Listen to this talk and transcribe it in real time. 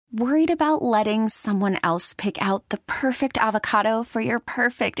Worried about letting someone else pick out the perfect avocado for your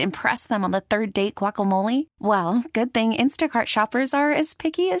perfect impress them on the third date guacamole? Well, good thing Instacart shoppers are as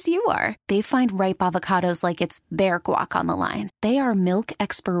picky as you are. They find ripe avocados like it's their guac on the line. They are milk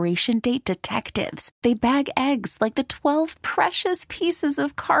expiration date detectives. They bag eggs like the 12 precious pieces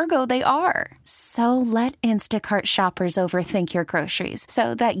of cargo they are. So let Instacart shoppers overthink your groceries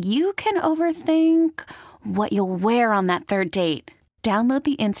so that you can overthink what you'll wear on that third date. Download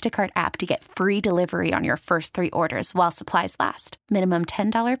the Instacart app to get free delivery on your first 3 orders while supplies last. Minimum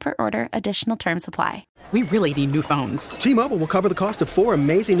 $10 per order. Additional terms apply. We really need new phones. T-Mobile will cover the cost of 4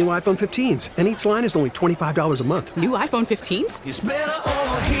 amazing new iPhone 15s, and each line is only $25 a month. New iPhone 15s? It's better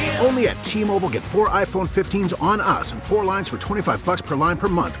over here. Only at T-Mobile, get 4 iPhone 15s on us and 4 lines for $25 per line per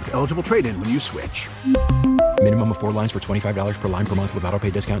month with eligible trade-in when you switch. Minimum of 4 lines for $25 per line per month with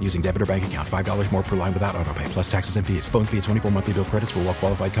autopay discount using debit or bank account. $5 more per line without autopay, plus taxes and fees. Phone fee at 24 monthly bill credits for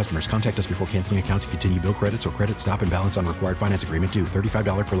well-qualified customers. Contact us before canceling account to continue bill credits or credit stop and balance on required finance agreement due.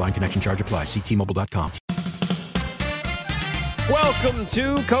 $35 per line connection charge applies. See T-Mobile.com. Welcome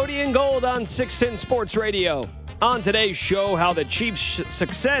to Cody and Gold on 610 Sports Radio. On today's show, how the Chiefs'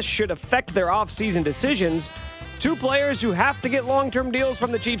 success should affect their offseason decisions, 2 players who have to get long-term deals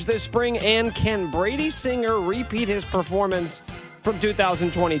from the Chiefs this spring, and can Brady Singer repeat his performance from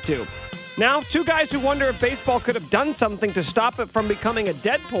 2022? Now, 2 guys who wonder if baseball could have done something to stop it from becoming a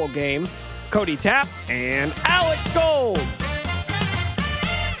Deadpool game, Cody Tapp and Alex Gold.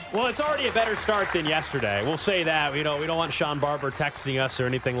 Well, it's already a better start than yesterday. We'll say that. We don't want Sean Barber texting us or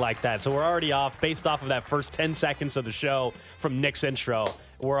anything like that. So we're already off, based off of that first 10 seconds of the show from Nick's intro.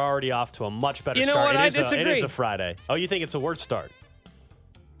 We're already off to a much better start. What? I disagree. It is a Friday. Oh, you think it's a worse start?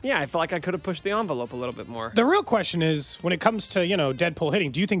 Yeah, I feel like I could have pushed the envelope a little bit more. The real question is, when it comes to, Deadpool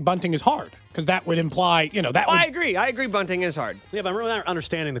hitting, do you think bunting is hard? Because that would imply, I agree. I agree bunting is hard. Yeah, but I'm really not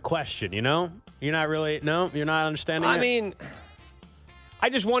understanding the question, You're not really, you're not understanding it? I mean, I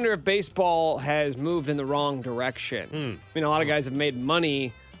just wonder if baseball has moved in the wrong direction. A lot of guys have made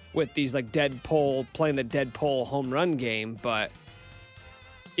money with these, playing the Deadpool home run game, but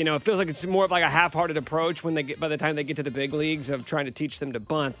it feels like it's more of like a half-hearted approach by the time they get to the big leagues of trying to teach them to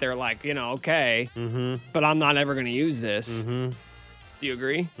bunt. They're like, okay, but I'm not ever going to use this. Do you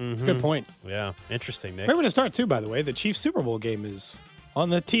agree? That's a good point. Yeah, interesting, Nick. We're going to start, too, by the way. The Chiefs Super Bowl game is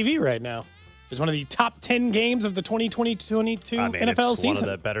on the TV right now. It's one of the top 10 games of the 2020-22 NFL season. It's one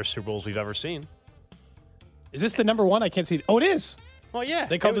of the better Super Bowls we've ever seen. Is this the number one? I can't see. Oh, it is. Well, yeah.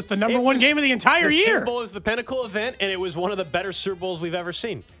 They called this the number one game of the entire year. The Super Bowl is the pinnacle event, and it was one of the better Super Bowls we've ever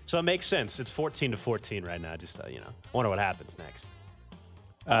seen. So it makes sense. It's 14-14 right now. Just, wonder what happens next.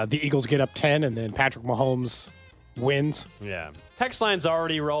 The Eagles get up 10, and then Patrick Mahomes wins. Yeah. Text line's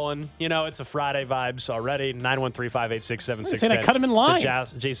already rolling. It's a Friday vibes already. 913-586-7610. Say I cut him in line.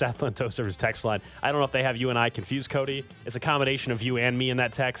 Jay Sathlin Toaster's text line. I don't know if they have you and I confused, Cody. It's a combination of you and me in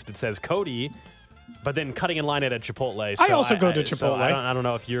that text. It says Cody, but then cutting in line at a Chipotle. So I also go to Chipotle. So I don't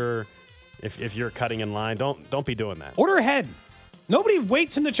know if you're cutting in line. Don't be doing that. Order ahead. Nobody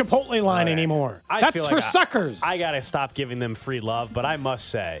waits in the Chipotle line anymore. That's for suckers. I got to stop giving them free love, but I must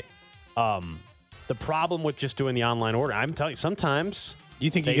say, the problem with just doing the online order, I'm telling you, sometimes you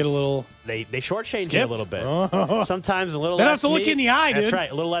think you get a little. They shortchange you a little bit. Sometimes a little. They don't less have to look you in the eye, dude. That's right.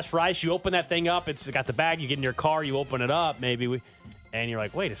 A little less rice. You open that thing up. It's got the bag. You get in your car. You open it up. And you're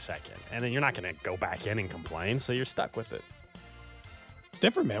like, wait a second. And then you're not going to go back in and complain. So you're stuck with it. It's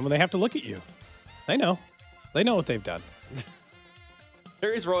different, man. When they have to look at you, they know. They know what they've done.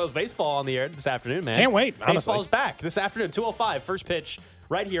 There is Royals baseball on the air this afternoon, man. Can't wait. Honestly. Baseball's back this afternoon, 2:05, first pitch.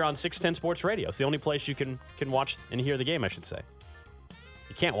 Right here on 610 Sports Radio. It's the only place you can watch and hear the game, I should say.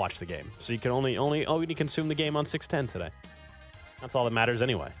 You can't watch the game, so you can only consume the game on 610 today. That's all that matters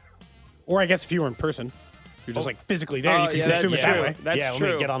anyway. Or I guess if you were in person. You're just physically there. You can consume it that way. That's true.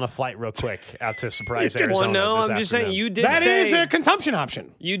 Let me get on a flight real quick out to surprise Arizona. Well, no, I'm just saying you did that say... That is a consumption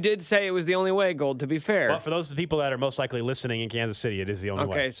option. You did say it was the only way, Gold, to be fair. Well, for those people that are most likely listening in Kansas City, it is the only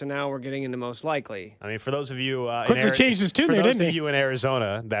way. Okay, so now we're getting into most likely. I mean, for those of you quickly changed his tune there, didn't he? For those of you in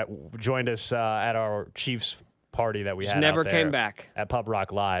Arizona that joined us at our Chiefs party that we had never out there came back at Pub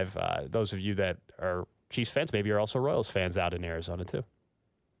Rock Live, those of you that are Chiefs fans maybe are also Royals fans out in Arizona too.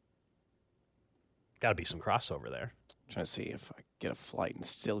 Got to be some crossover there. Trying to see if I get a flight and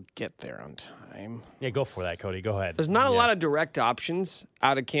still get there on time. Yeah, go for that, Cody. Go ahead. There's not a lot of direct options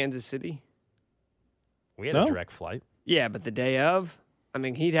out of Kansas City. We had a direct flight. Yeah, but the day of,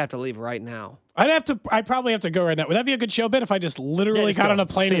 he'd have to leave right now. I'd probably have to go right now. Would that be a good show, Ben, if I just literally got on a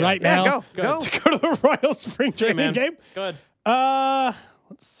plane right now? Go. To go to the Royal Spring Training game? Go ahead.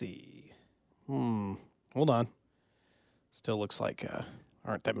 Let's see. Hold on. Still looks like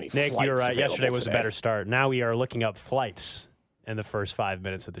aren't that many Nick, flights you're right. available Yesterday was today. a better start. Now we are looking up flights in the first 5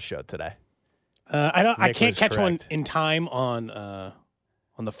 minutes of the show today. I Nick can't was catch one correct. in time on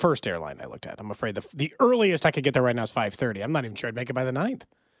the first airline I looked at. I'm afraid the earliest I could get there right now is 5:30. I'm not even sure I'd make it by the 9th.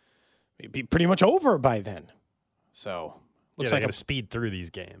 It'd be pretty much over by then. So looks They're like going to speed through these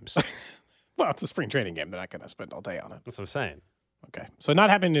games. well, it's a spring training game. They're not going to spend all day on it. That's what I'm saying. Okay, so not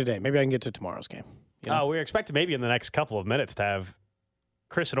happening today. Maybe I can get to tomorrow's game. You know? We're expecting maybe in the next couple of minutes to have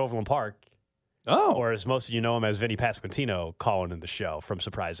Chris at Overland Park, or as most of you know him as Vinny Pasquantino, calling in the show from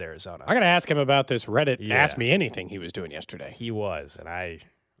Surprise, Arizona. I got to ask him about this Reddit Yeah. Ask Me Anything he was doing yesterday. He was, and I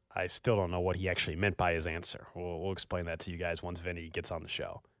still don't know what he actually meant by his answer. We'll explain that to you guys once Vinny gets on the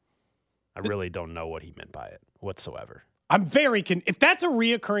show. I really don't know what he meant by it whatsoever. I'm very if that's a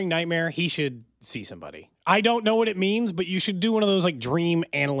reoccurring nightmare, he should see somebody. I don't know what it means, but you should do one of those like dream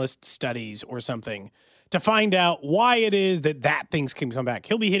analyst studies or something to find out why it is that things can come back.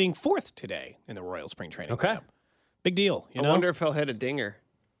 He'll be hitting 4th today in the Royal Spring Training lineup. Big deal. You know? I wonder if he'll hit a dinger.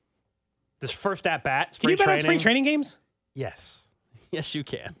 This first at bat, Can spring you bet training. on spring training games? Yes. Yes, you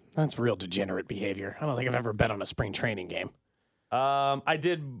can. That's real degenerate behavior. I don't think I've ever bet on a spring training game. I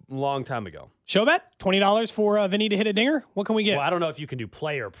did a long time ago. Show bet? $20 for Vinny to hit a dinger? What can we get? Well, I don't know if you can do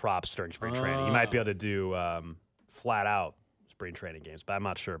player props during spring training. You might be able to do flat out spring training games, but I'm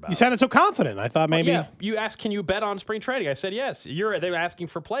not sure about You it. sounded so confident. I thought maybe. Yeah, you asked, can you bet on spring training? I said yes. They were asking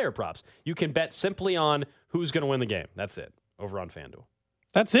for player props. You can bet simply on who's going to win the game. That's it. Over on FanDuel.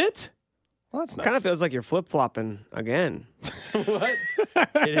 That's it? Well, that's not. Kind of feels like you're flip flopping again. What?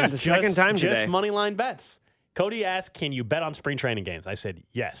 It is The second time just today. money line bets. Cody asked, can you bet on spring training games? I said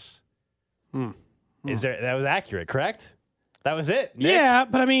yes. That was accurate, correct? That was it. Nick? Yeah,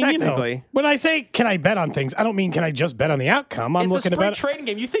 but I mean, you know, Technically. when I say can I bet on things, I don't mean can I just bet on the outcome. I'm It's a looking spring about. training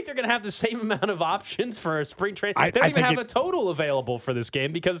game. You think they're going to have the same amount of options for a spring training? I They don't even think have a total available for this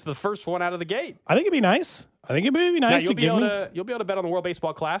game because it's the first one out of the gate. I think it'd be nice. I think it'd be Now, nice you'll to be give able me. you'll be able to bet on the World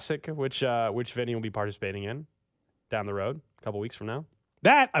Baseball Classic, which Vinny will be participating in down the road a couple weeks from now.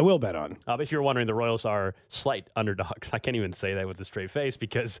 That I will bet on. If you're wondering, the Royals are slight underdogs. I can't even say that with a straight face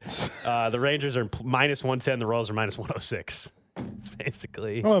because the Rangers are minus 110, the Royals are minus 106.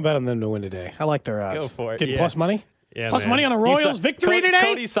 Basically. I'm gonna bet on them to win today. I like their odds. Go for it. Getting Yeah. plus money. Yeah, Plus man. money on a He Royals saw- victory today?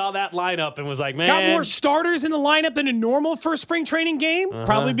 Cody saw that lineup and was like, man. Got more starters in the lineup than a normal first spring training game.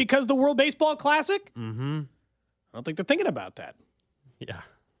 Probably because the World Baseball Classic. Mm-hmm. I don't think they're thinking about that. Yeah.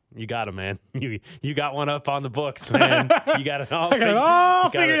 You got him, man. You got one up on the books, man. You got it all. I got it all you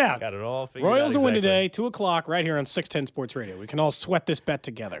got figured out. Got it all figured out. Royals to win exactly. today, 2:00 right here on 610 Sports Radio. We can all sweat this bet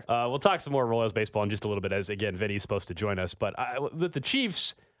together. We'll talk some more Royals baseball in just a little bit as, again, Vinny's supposed to join us. But with the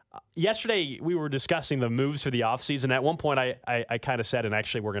Chiefs, yesterday we were discussing the moves for the offseason. At one point, I kind of said, and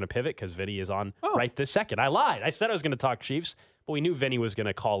actually we're going to pivot because Vinny is on right this second. I lied. I said I was going to talk Chiefs, but we knew Vinny was going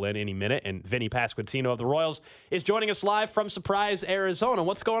to call in any minute. And Vinny Pasquantino of the Royals is joining us live from Surprise, Arizona.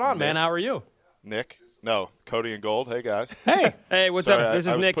 What's going on, man? How are you? Nick? No, Cody and Gold. Hey, guys. Hey, what's Sorry, up? This I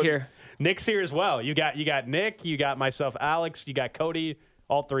is was Nick putting- here. Nick's here as well. You got Nick, you got myself, Alex, you got Cody.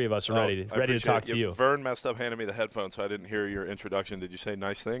 All three of us are ready I to appreciate talk it. to you. Vern messed up handing me the headphones, so I didn't hear your introduction. Did you say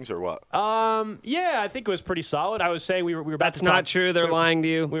nice things or what? Yeah, I think it was pretty solid. I was saying we were about That's to talk. not true. They're lying to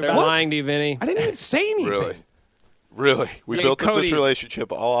you. we're They're about- lying to you, Vinny. I didn't even say anything. Really? We Hey, built up Cody. this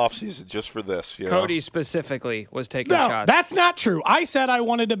relationship all offseason just for this. You know? Cody specifically was taking No, shots. that's not true. I said I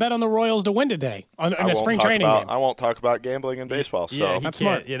wanted to bet on the Royals to win today in a spring training game. I won't talk about gambling in baseball. So Yeah, he That's can't-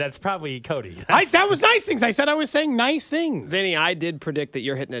 smart. Yeah, that's probably Cody. That was nice things. I said I was saying nice things. Vinny, I did predict that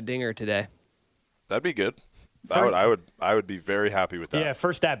you're hitting a dinger today. that'd be good. I would be very happy with that. Yeah,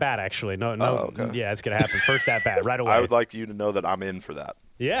 first at bat actually. No. Oh, okay. Yeah, it's gonna happen. First at bat right away. I would like you to know that I'm in for that.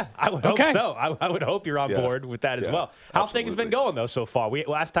 Yeah, I would Okay. hope so. I would hope you're on Yeah. board with that as Yeah, well. How things been absolutely. going though so far?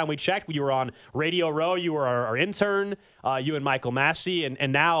 Last time we checked, you were on Radio Row. You were our intern. You and Michael Massey,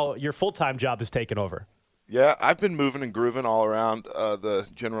 and now your full time job is taken over. Yeah, I've been moving and grooving all around the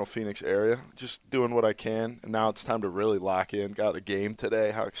General Phoenix area, just doing what I can. And now it's time to really lock in. Got a game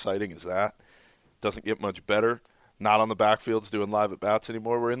today. How exciting is that? Doesn't get much better. Not on the backfields doing live at-bats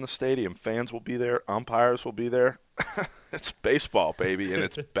anymore. We're in the stadium. Fans will be there. Umpires will be there. It's baseball, baby, and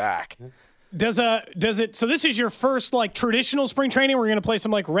it's back. Does it? So this is your first like traditional spring training. We're going to play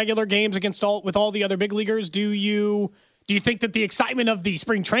some like regular games with all the other big leaguers. Do you think that the excitement of the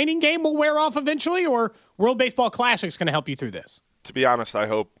spring training game will wear off eventually, or World Baseball Classic is going to help you through this? To be honest, I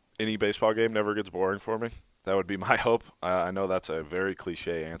hope any baseball game never gets boring for me. That would be my hope. I know that's a very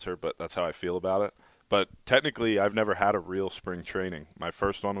cliche answer, but that's how I feel about it. But technically, I've never had a real spring training. My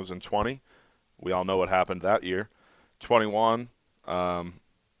first one was in 20. We all know what happened that year. 21,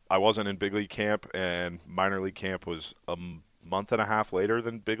 I wasn't in big league camp, and minor league camp was a month and a half later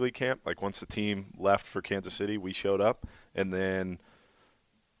than big league camp. Like once the team left for Kansas City, we showed up. And then,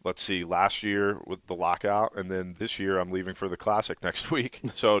 let's see, last year with the lockout, and then this year I'm leaving for the Classic next week.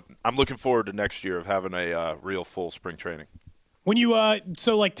 So I'm looking forward to next year of having a real full spring training. When you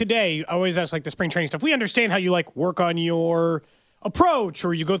so like today, I always ask like the spring training stuff. We understand how you like work on your approach,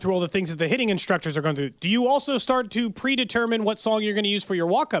 or you go through all the things that the hitting instructors are going to do. Do you also start to predetermine what song you're going to use for your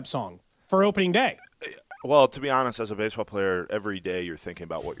walk-up song for opening day? Well, to be honest, as a baseball player, every day you're thinking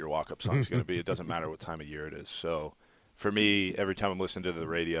about what your walk-up song is going to be. It doesn't matter what time of year it is. So for me, every time I'm listening to the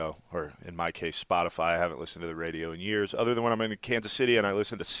radio, or in my case, Spotify, I haven't listened to the radio in years, other than when I'm in Kansas City and I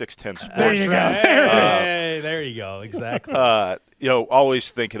listen to 610 Sports. There you go. Hey, there you go. Exactly. Always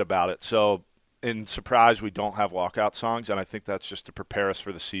thinking about it. So in Surprise, we don't have walkout songs, and I think that's just to prepare us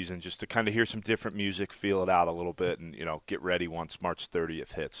for the season, just to kind of hear some different music, feel it out a little bit, and, get ready once March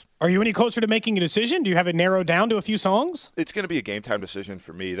 30th hits. Are you any closer to making a decision? Do you have it narrowed down to a few songs? It's going to be a game time decision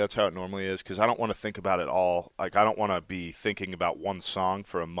for me. That's how it normally is, because I don't want to think about it all. Like, I don't want to be thinking about one song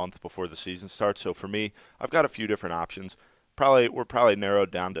for a month before the season starts. So for me, I've got a few different options. We're probably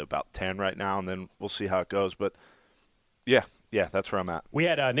narrowed down to about 10 right now, and then we'll see how it goes. But, yeah, that's where I'm at. We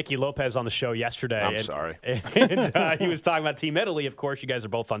had Nicky Lopez on the show yesterday. I'm sorry. And he was talking about Team Italy. Of course, you guys are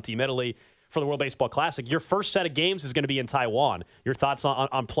both on Team Italy for the World Baseball Classic. Your first set of games is going to be in Taiwan. Your thoughts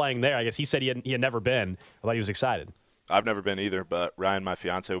on playing there? I guess he said he had never been, but he was excited. I've never been either, but Ryan, my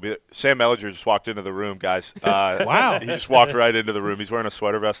fiance, will be there. Sam Mellinger just walked into the room, guys. Wow. He just walked right into the room. He's wearing a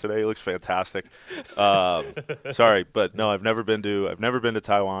sweater vest today. He looks fantastic. Sorry, but no, I've never been to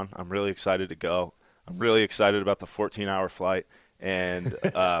Taiwan. I'm really excited to go. I'm really excited about the 14-hour flight, and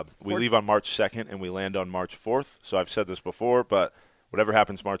we leave on March 2nd, and we land on March 4th. So I've said this before, but whatever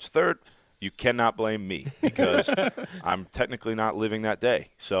happens March 3rd, you cannot blame me because I'm technically not living that day.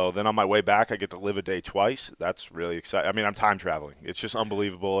 So then on my way back, I get to live a day twice. That's really exciting. I mean, I'm time traveling. It's just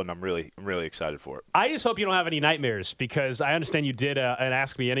unbelievable, and I'm really excited for it. I just hope you don't have any nightmares, because I understand you did an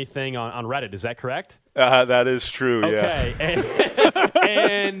Ask Me Anything on Reddit. Is that correct? That is true, okay. Yeah.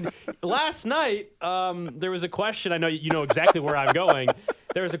 And last night, there was a question. I know you know exactly where I'm going.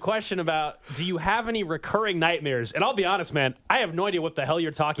 There was a question about, do you have any recurring nightmares? And I'll be honest, man, I have no idea what the hell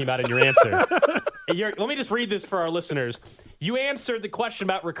you're talking about in your answer. Let me just read this for our listeners. You answered the question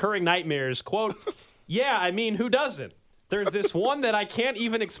about recurring nightmares, quote, yeah, I mean, who doesn't? There's this one that I can't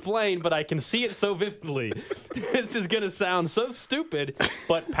even explain, but I can see it so vividly. This is going to sound so stupid,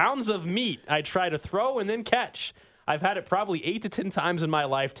 but pounds of meat I try to throw and then catch. I've had it probably 8 to 10 times in my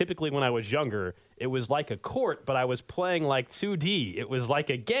life, typically when I was younger. It was like a court, but I was playing like 2D. It was like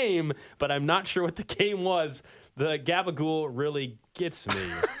a game, but I'm not sure what the game was. The gabagool really gets me.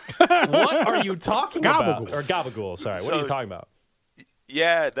 What are you talking about? Or gabagool, sorry. What are you talking about?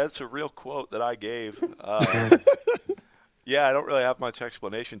 Yeah, that's a real quote that I gave. Yeah, I don't really have much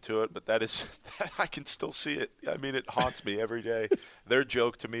explanation to it, but that I can still see it. I mean, it haunts me every day. Their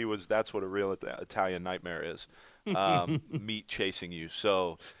joke to me was that's what a real Italian nightmare is, meat chasing you.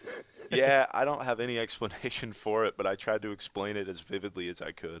 So, yeah, I don't have any explanation for it, but I tried to explain it as vividly as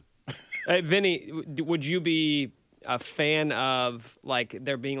I could. Hey, Vinny, would you be a fan of, like,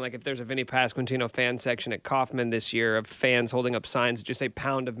 there being, like, if there's a Vinny Pasquantino fan section at Kauffman this year of fans holding up signs that just say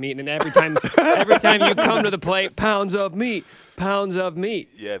pound of meat, and every time you come to the plate, pounds of meat.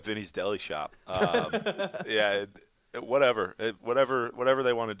 Yeah, Vinny's Deli Shop. Yeah, whatever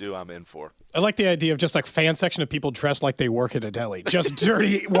they want to do, I'm in for. I like the idea of just like fan section of people dressed like they work at a deli, just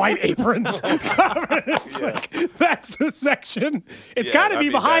dirty white aprons. Like, that's the section. It's got to be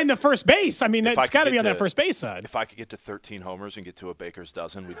behind the first base. I mean, it's got to be on that first base side. If I could get to 13 homers and get to a baker's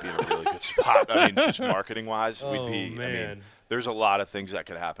dozen, we'd be in a really good spot. I mean, just marketing wise, we'd be. Man. I mean, there's a lot of things that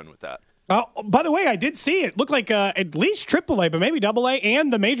could happen with that. By the way, I did see it. Looked like at least AAA, but maybe AA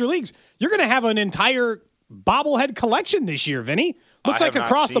and the major leagues. You're going to have an entire bobblehead collection this year, Vinny. Looks like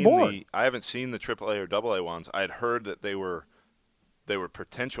across the board. I haven't seen the AAA or AA ones. I had heard that they were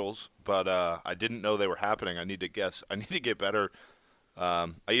potentials, but I didn't know they were happening. I need to guess. I need to get better.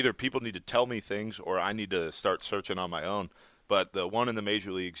 Either people need to tell me things, or I need to start searching on my own. But the one in the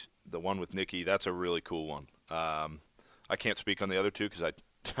major leagues, the one with Nicky, that's a really cool one. I can't speak on the other two because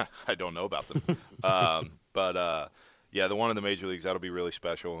I don't know about them. Yeah, the one in the major leagues, that'll be really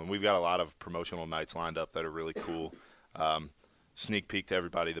special. And we've got a lot of promotional nights lined up that are really cool. Sneak peek to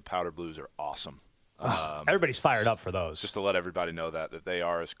everybody, the Powder Blues are awesome. Everybody's fired up for those. Just to let everybody know that they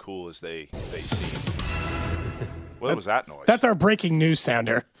are as cool as they seem. What was that noise? That's our breaking news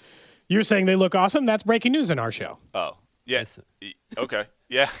sounder. You're saying they look awesome? That's breaking news in our show. Oh, yes. Okay.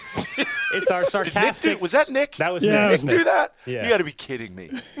 Yeah. It's our sarcastic. Was that Nick? That was Nick. Nick. Do that? Yeah. You got to be kidding me.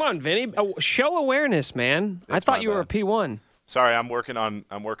 Come on, Vinny. Show awareness, man. I thought you were a P1. Sorry, I'm working on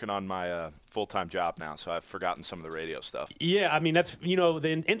my full-time job now, so I've forgotten some of the radio stuff. Yeah, I mean that's the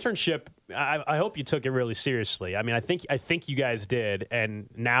internship. I hope you took it really seriously. I mean, I think you guys did, and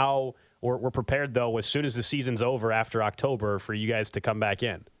now we're prepared though. As soon as the season's over after October, for you guys to come back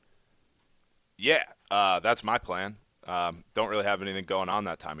in. Yeah, that's my plan. Don't really have anything going on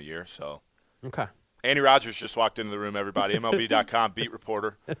that time of year, so. Okay. Annie Rogers just walked into the room. Everybody, MLB.com beat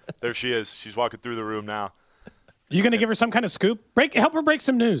reporter. There she is. She's walking through the room now. You going to give her some kind of scoop? Help her break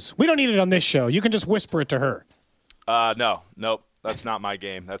some news. We don't need it on this show. You can just whisper it to her. Nope. That's not my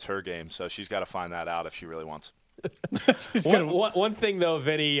game. That's her game. So she's got to find that out if she really wants. One thing, though,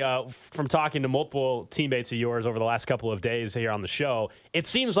 Vinny, from talking to multiple teammates of yours over the last couple of days here on the show, it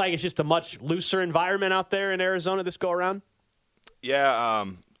seems like it's just a much looser environment out there in Arizona this go-around. Yeah,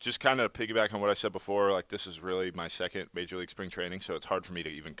 just kind of piggyback on what I said before, like this is really my second Major League Spring Training, so it's hard for me to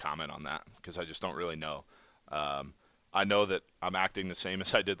even comment on that because I just don't really know. I know that I'm acting the same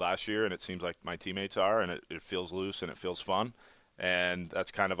as I did last year, and it seems like my teammates are, and it feels loose and it feels fun, and that's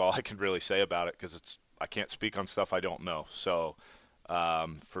kind of all I can really say about it because I can't speak on stuff I don't know. So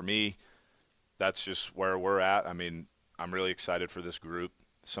for me, that's just where we're at. I mean, I'm really excited for this group.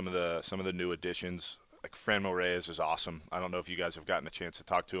 Some of the new additions, like Franmil Reyes is awesome. I don't know if you guys have gotten a chance to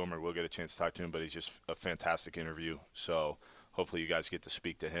talk to him or will get a chance to talk to him, but he's just a fantastic interview. So hopefully you guys get to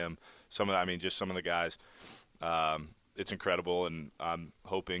speak to him. Some of the guys. It's incredible, and I'm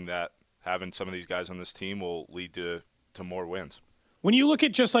hoping that having some of these guys on this team will lead to more wins. When you look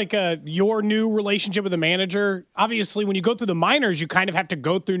at just like your new relationship with the manager, obviously when you go through the minors, you kind of have to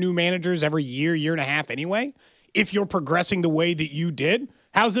go through new managers every year and a half anyway, if you're progressing the way that you did.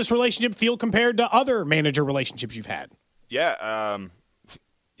 How's this relationship feel compared to other manager relationships you've had? Yeah,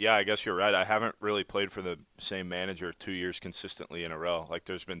 I guess you're right. I haven't really played for the same manager 2 years consistently in a row. Like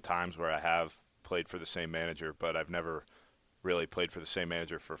there's been times where I have played for the same manager, but I've never really played for the same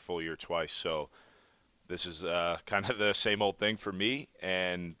manager for a full year twice. So this is kind of the same old thing for me,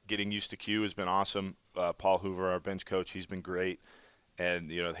 and getting used to Q has been awesome. Paul Hoover, our bench coach, he's been great. And,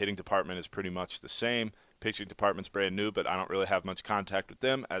 the hitting department is pretty much the same. Pitching department's brand new, but I don't really have much contact with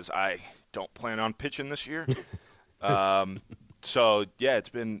them as I don't plan on pitching this year. So yeah, it's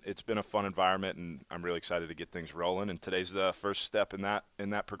been a fun environment, and I'm really excited to get things rolling. And today's the first step in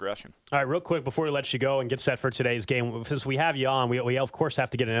that progression. All right, real quick before we let you go and get set for today's game, since we have you on, we of course have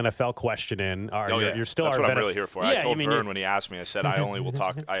to get an NFL question in. You're still that's our what I'm really here for. Yeah, I told Vern when he asked me, I said I only will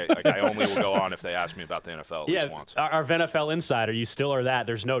talk. I only will go on if they ask me about the NFL at least once. Our NFL insider, you still are that.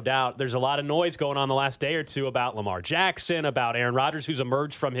 There's no doubt. There's a lot of noise going on the last day or two about Lamar Jackson, about Aaron Rodgers, who's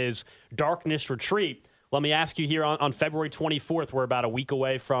emerged from his darkness retreat. Let me ask you here on February 24th, we're about a week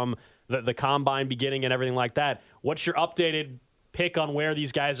away from the combine beginning and everything like that. What's your updated pick on where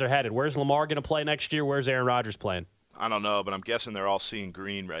these guys are headed? Where's Lamar going to play next year? Where's Aaron Rodgers playing? I don't know, but I'm guessing they're all seeing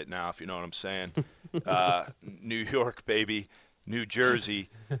green right now, if you know what I'm saying. New York, baby. New Jersey.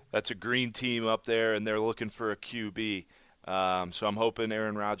 That's a green team up there, and they're looking for a QB. So I'm hoping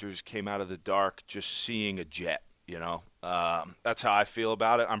Aaron Rodgers came out of the dark just seeing a jet. That's how I feel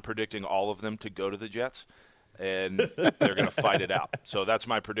about it. I'm predicting all of them to go to the Jets, and they're going to fight it out. So that's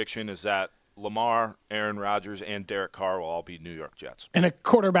my prediction, is that Lamar, Aaron Rodgers, and Derek Carr will all be New York Jets. And a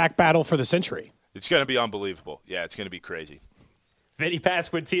quarterback battle for the century. It's going to be unbelievable. Yeah, it's going to be crazy. Vinny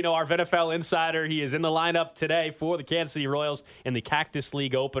Pasquantino, our NFL insider. He is in the lineup today for the Kansas City Royals in the Cactus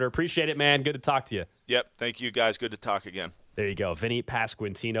League opener. Appreciate it, man. Good to talk to you. Yep. Thank you, guys. Good to talk again. There you go. Vinny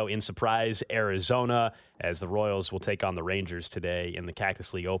Pasquantino in Surprise, Arizona, as the Royals will take on the Rangers today in the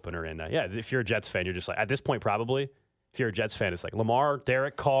Cactus League opener. And, if you're a Jets fan, you're just like, at this point, probably, if you're a Jets fan, it's like Lamar,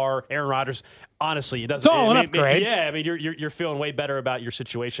 Derek Carr, Aaron Rodgers. Honestly, it's all an upgrade. Yeah, I mean, you're feeling way better about your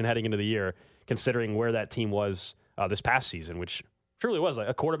situation heading into the year, considering where that team was this past season, which truly was like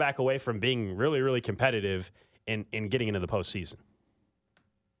a quarterback away from being really, really competitive in getting into the postseason.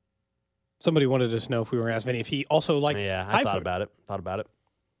 Somebody wanted us to know if we were asking Vinny if he also likes I thought food. about it.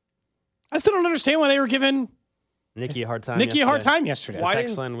 I still don't understand why they were giving Nikki a hard time yesterday. The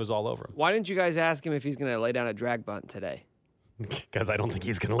text line was all over him. Why didn't you guys ask him if he's going to lay down a drag bunt today? Because I don't think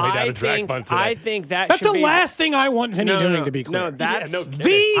he's going to lay down a drag bunt today. I think that's should the be last thing I want Vinny doing, to be clear. No, that's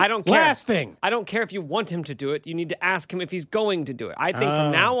I don't care. Last thing. I don't care if you want him to do it. You need to ask him if he's going to do it. I think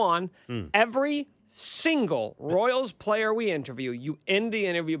from now on, every single Royals player we interview, you end the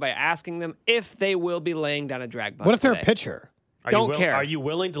interview by asking them if they will be laying down a drag bunt. What if they're today. a pitcher? Don't care. Are you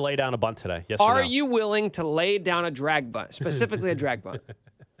willing to lay down a bunt today? Yes or no? Are you willing to lay down a drag bunt, specifically a drag bunt?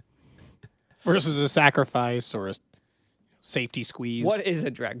 Versus a sacrifice or a safety squeeze. What is a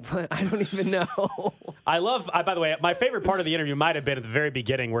drag bunt? I don't even know. By the way, my favorite part of the interview might have been at the very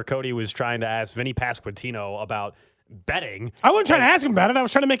beginning where Cody was trying to ask Vinny Pasquantino about betting. I wasn't trying to ask him about it. I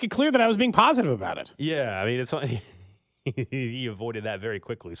was trying to make it clear that I was being positive about it. Yeah, I mean, he avoided that very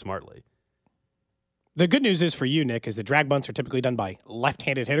quickly, smartly. The good news is for you, Nick, is that drag bunts are typically done by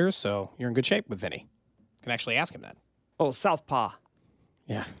left-handed hitters, so you're in good shape with Vinny. You can actually ask him that. Oh, southpaw.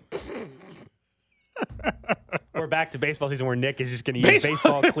 Yeah. We're back to baseball season where Nick is just going to use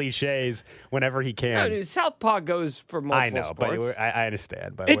baseball cliches whenever he can. No, dude, southpaw goes for multiple I know, sports. but I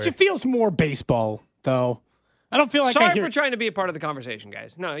understand. But It feels more baseball, though. I don't feel like Sorry I hear... for trying to be a part of the conversation,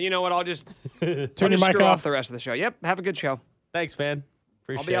 guys. No, you know what? I'll just Turn your mic screw off. off the rest of the show. Yep, have a good show. Thanks, man.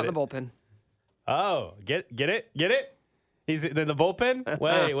 Appreciate I'll be out it. in the bullpen. Oh, get it? He's in the bullpen?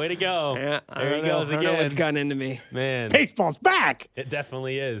 Way to go. Yeah, There he goes I don't again. know what's gotten into me. Man, Baseball's back! it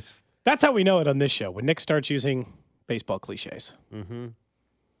definitely is. That's how we know it on this show, when Nick starts using baseball cliches. Mm-hmm.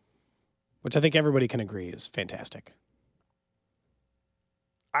 Which I think everybody can agree is fantastic.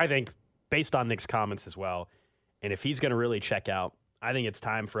 I think, based on Nick's comments as well, and if he's going to really check out, I think it's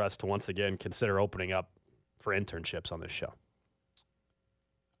time for us to once again consider opening up for internships on this show.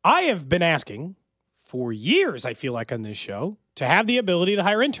 I have been asking for years, I feel like, on this show, to have the ability to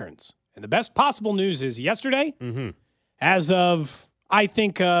hire interns. And the best possible news is yesterday, as of, I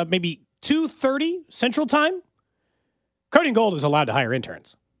think, maybe 2:30 Central Time, Cody and Gold is allowed to hire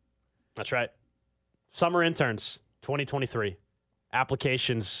interns. That's right. Summer interns, 2023.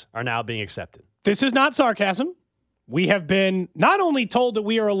 Applications are now being accepted. This is not sarcasm. We have been not only told that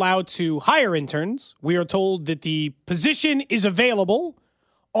we are allowed to hire interns, we are told that the position is available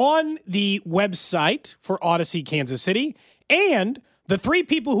on the website for Odyssey Kansas City, and the 3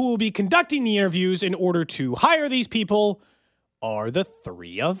 people who will be conducting the interviews in order to hire these people are the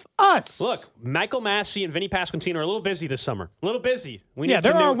 3 of us. Look, Michael Massey and Vinny Pasquantino are a little busy this summer. A little busy.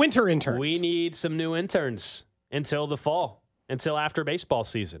 There are winter interns. We need some new interns until the fall, until after baseball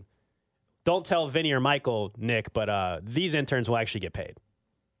season. Don't tell Vinny or Michael, Nick, but these interns will actually get paid.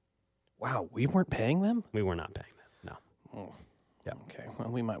 Wow, we weren't paying them? We were not paying them, no. Oh. Yeah. Okay,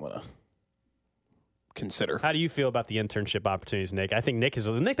 well, we might want to consider. How do you feel about the internship opportunities, Nick? I think Nick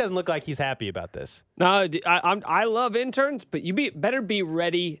doesn't look like he's happy about this. No, I love interns, but you better be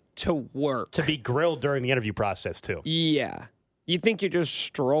ready to work. To be grilled during the interview process, too. Yeah. You think you're just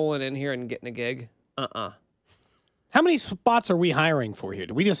strolling in here and getting a gig? How many spots are we hiring for here?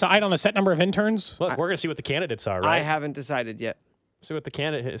 Do we decide on a set number of interns? Look, we're going to see what the candidates are, right? I haven't decided yet. See what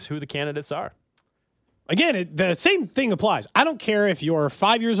who the candidates are. Again, the same thing applies. I don't care if you're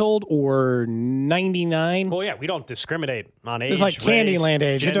 5 years old or 99. Well, yeah, we don't discriminate on age. It's like Candyland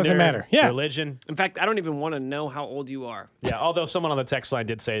age. Gender, it doesn't matter. Yeah. Religion. In fact, I don't even want to know how old you are. Yeah, although someone on the text line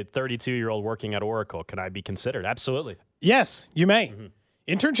did say 32-year-old working at Oracle. Can I be considered? Absolutely. Yes, you may.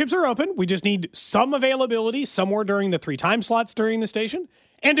 Internships are open. We just need some availability somewhere during the 3 time slots during the station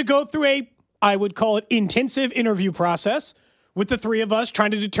and to go through I would call it, intensive interview process with the 3 of us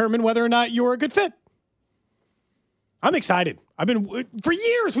trying to determine whether or not you're a good fit. I'm excited. For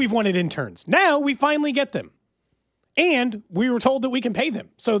years we've wanted interns. Now we finally get them. And we were told that we can pay them.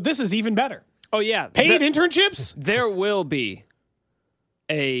 So this is even better. Oh, yeah. Paid internships? There will be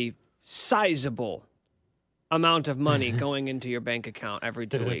a sizable amount of money going into your bank account every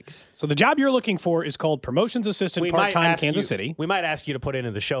 2 weeks. So the job you're looking for is called promotions assistant part-time Kansas City. We might ask you to put into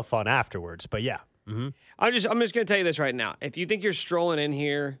the show fund afterwards, but yeah. I'm just going to tell you this right now. If you think you're strolling in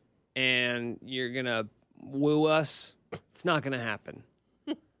here and you're going to woo us, it's not going to happen.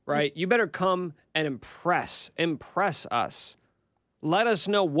 Right? You better come and impress us. Let us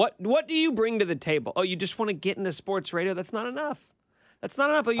know what do you bring to the table? Oh, you just want to get into sports radio? That's not enough.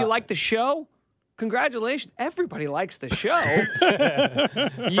 Oh, you like the show? Congratulations. Everybody likes the show.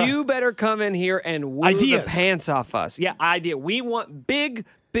 You better come in here and woo the pants off us. Yeah, idea. We want big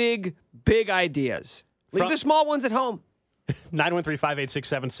ideas. Leave the small ones at home.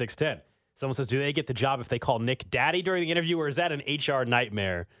 913-586-7610. Someone says, do they get the job if they call Nick daddy during the interview, or is that an HR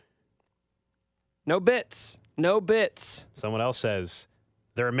nightmare? No bits. Someone else says,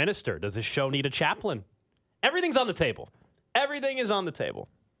 they're a minister. Does this show need a chaplain? Everything's on the table. Everything is on the table.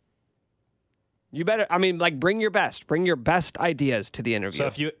 You better, bring your best. Bring your best ideas to the interview. So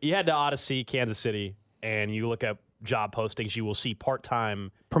if you head to Odyssey, Kansas City, and you look up job postings, you will see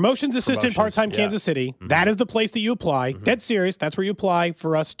part-time. Promotions assistant part-time Kansas City. Mm-hmm. That is the place that you apply. Mm-hmm. Dead serious. That's where you apply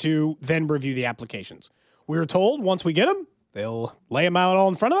for us to then review the applications. We were told once we get them, they'll lay them out all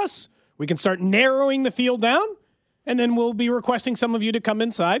in front of us. We can start narrowing the field down, and then we'll be requesting some of you to come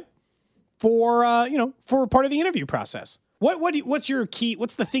inside for part of the interview process. What's your key?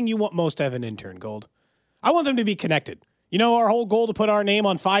 What's the thing you want most out of an intern, Gold? I want them to be connected. You know, our whole goal to put our name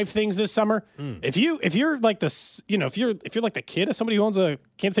on 5 things this summer. If you're like this, you know, if you're like the kid of somebody who owns a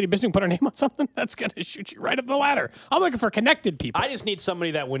Kansas City business and put our name on something, that's gonna shoot you right up the ladder. I'm looking for connected people. I just need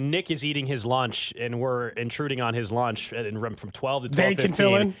somebody that when Nick is eating his lunch and we're intruding on his lunch from 12 to 12:15, they can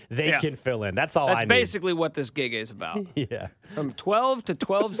fill in. They can fill in. That's all I need. That's basically what this gig is about. Yeah. From 12 to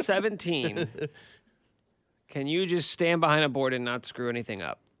 12:17. Can you just stand behind a board and not screw anything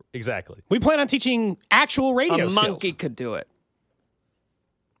up? Exactly. We plan on teaching actual radio skills. A monkey could do it.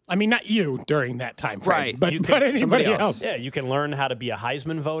 I mean, not you during that time frame, Right. but anybody else. Yeah, you can learn how to be a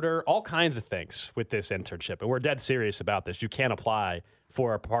Heisman voter, all kinds of things with this internship. And we're dead serious about this. You can apply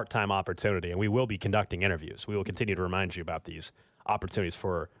for a part-time opportunity, and we will be conducting interviews. We will continue to remind you about these opportunities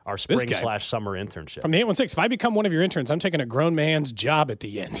for our spring/summer internship. From the 816, if I become one of your interns, I'm taking a grown man's job at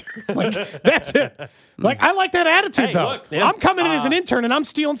the end. Like, that's it. Like, I like that attitude, Hey, though. look, yeah. I'm coming in as an intern, and I'm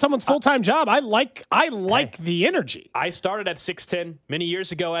stealing someone's full-time job. I like the energy. I started at 610 many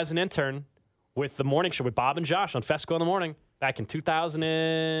years ago as an intern with the morning show with Bob and Josh on Fesco in the Morning back in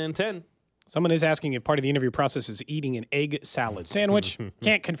 2010. Someone is asking if part of the interview process is eating an egg salad sandwich.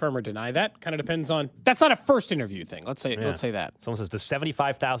 Can't confirm or deny that. Kind of depends on. That's not a first interview thing. Let's say that. Someone says, does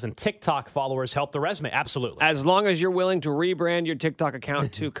 75,000 TikTok followers help the resume? Absolutely. As long as you're willing to rebrand your TikTok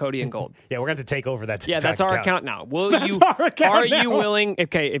account to Cody and Gold. Yeah, we're going to take over that TikTok Yeah, that's our account now. Are you willing?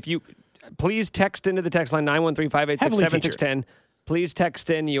 Okay, if you please text into the text line 913-586-7610. Please text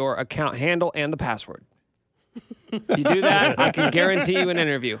in your account handle and the password. If you do that, I can guarantee you an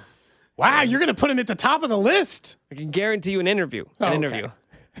interview. Wow, you're going to put it at the top of the list. I can guarantee you an interview. Well,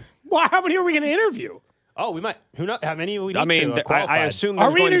 how many are we going to interview? Oh, we might. Who knows? How many we need I mean, to I assume Are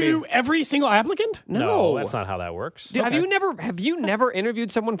there's we going to interview be... every single applicant? No, that's not how that works. Dude, have you never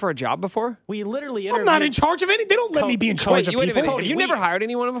interviewed someone for a job before? We literally interviewed... I'm not in charge of any. They don't let me be in charge of people. Have you never hired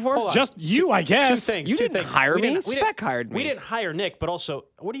anyone before? Just you, I guess. Two things. You didn't hire me. Spec hired me. We didn't hire Nick, but also,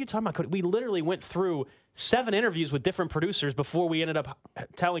 what are you talking about, Cody? We literally went through 7 interviews with different producers before we ended up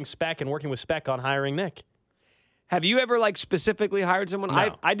telling Spec and working with Spec on hiring Nick. Have you ever specifically hired someone?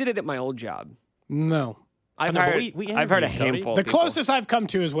 No. I did it at my old job. No. I've heard a handful. The closest I've come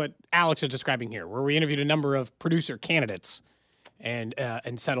to is what Alex is describing here, where we interviewed a number of producer candidates and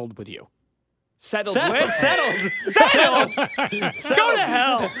settled with you. Settled. Settled. Go to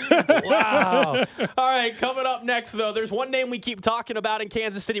hell. Wow. All right, coming up next, though, there's one name we keep talking about in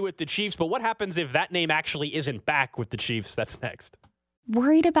Kansas City with the Chiefs, but what happens if that name actually isn't back with the Chiefs? That's next.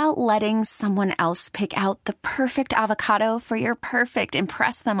 Worried about letting someone else pick out the perfect avocado for your perfect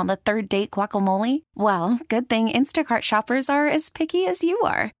impress them on the third date guacamole? Well, good thing Instacart shoppers are as picky as you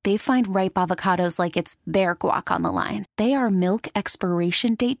are. They find ripe avocados like it's their guac on the line. They are milk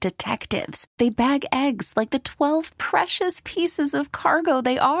expiration date detectives. They bag eggs like the 12 precious pieces of cargo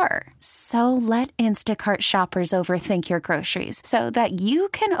they are. So let Instacart shoppers overthink your groceries so that you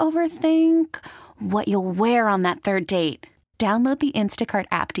can overthink what you'll wear on that third date. Download the Instacart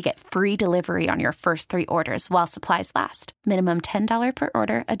app to get free delivery on your first 3 orders while supplies last. Minimum $10 per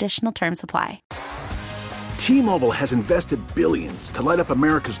order. Additional terms apply. T-Mobile has invested billions to light up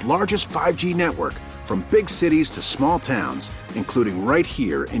America's largest 5G network, from big cities to small towns, including right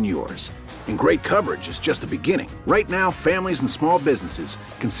here in yours. And great coverage is just the beginning. Right now, families and small businesses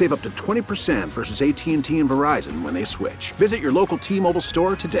can save up to 20% versus AT&T and Verizon when they switch. Visit your local T-Mobile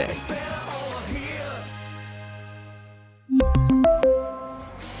store today.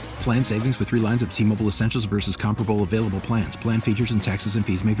 Plan savings with 3 lines of T-Mobile Essentials versus comparable available plans. Plan features and taxes and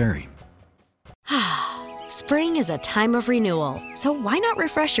fees may vary. Spring is a time of renewal, so why not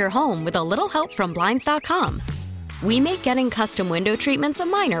refresh your home with a little help from Blinds.com? We make getting custom window treatments a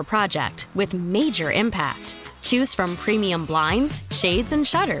minor project with major impact. Choose from premium blinds, shades, and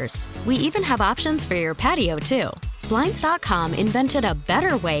shutters. We even have options for your patio, too. Blinds.com invented a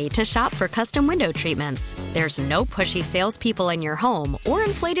better way to shop for custom window treatments. There's no pushy salespeople in your home or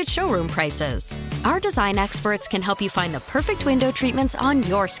inflated showroom prices. Our design experts can help you find the perfect window treatments on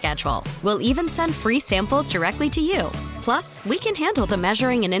your schedule. We'll even send free samples directly to you. Plus, we can handle the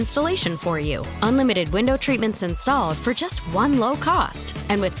measuring and installation for you. Unlimited window treatments installed for just one low cost.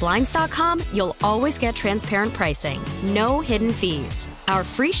 And with Blinds.com, you'll always get transparent pricing. No hidden fees. Our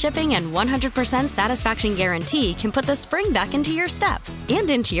free shipping and 100% satisfaction guarantee can put the spring back into your step and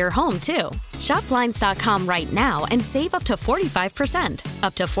into your home, too. Shop Blinds.com right now and save up to 45%.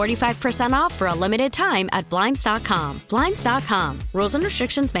 Up to 45% off for a limited time at Blinds.com. Blinds.com. Rules and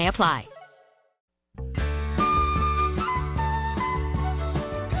restrictions may apply.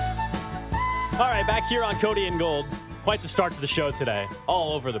 All right, back here on Cody and Gold. Quite the start to the show today.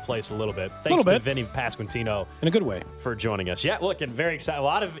 All over the place a little bit. Thanks to Vinny Pasquantino. In a good way. For joining us. Yeah, look, and very excited. A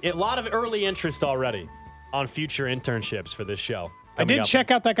lot of early interest already on future internships for this show. I did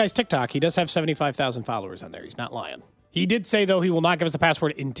check out that guy's TikTok. He does have 75,000 followers on there. He's not lying. He did say, though, he will not give us the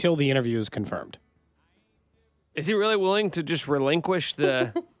password until the interview is confirmed. Is he really willing to just relinquish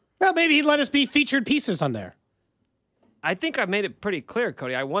the... Well, maybe he'd let us be featured pieces on there. I think I made it pretty clear,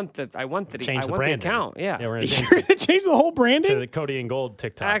 Cody. I want the account. Yeah. We're going You're going to change the whole branding? to the Cody and Gold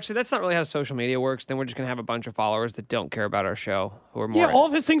TikTok. Actually, that's not really how social media works. Then we're just going to have a bunch of followers that don't care about our show. Who are more Yeah, all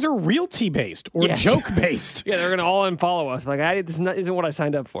of his things are realty-based or joke-based. Yeah, they're going to all unfollow us. Like, this isn't what I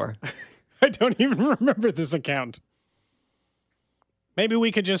signed up for. I don't even remember this account. Maybe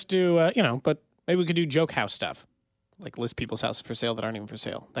we could just do, but maybe we could do joke house stuff. Like list people's houses for sale that aren't even for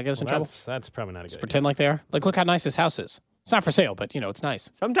sale. That get us in trouble? That's probably not a good idea. Pretend like they are. Like, look how nice this house is. It's not for sale, but, it's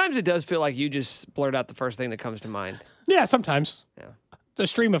nice. Sometimes it does feel like you just blurt out the first thing that comes to mind. Yeah, sometimes. Yeah. It's a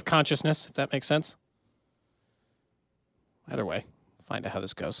stream of consciousness, if that makes sense. Either way, find out how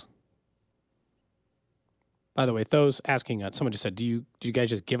this goes. By the way, those asking, someone just said, did you guys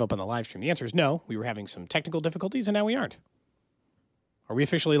just give up on the live stream? The answer is no. We were having some technical difficulties, and now we aren't. Are we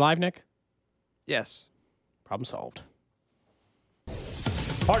officially live, Nick? Yes. Problem solved.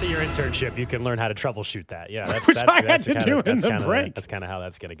 Part of your internship, you can learn how to troubleshoot that. Yeah, Which I had to do in the break. That's kind of how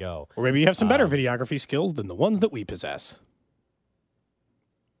that's going to go. Or maybe you have some better videography skills than the ones that we possess.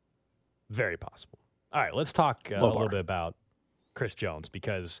 Very possible. All right, let's talk a little bit about Chris Jones,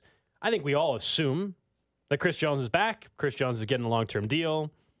 because I think we all assume that Chris Jones is back. Chris Jones is getting a long-term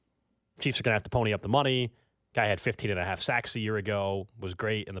deal. Chiefs are going to have to pony up the money. Guy had 15.5 sacks a year ago, was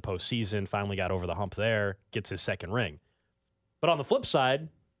great in the postseason, finally got over the hump there, gets his second ring. But on the flip side,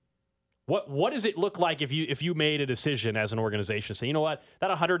 what does it look like if you made a decision as an organization, say, you know what,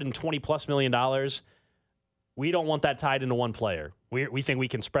 that $120+ million, we don't want that tied into one player. We think we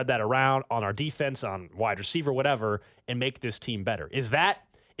can spread that around on our defense, on wide receiver, whatever, and make this team better. Is that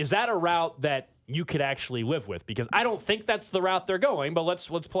a route that you could actually live with? Because I don't think that's the route they're going, but let's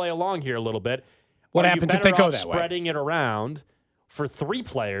play along here a little bit. What happens if they go that way? Spreading it around for 3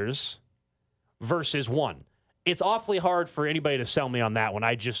 players versus 1. It's awfully hard for anybody to sell me on that when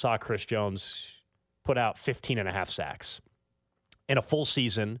I just saw Chris Jones put out 15.5 sacks in a full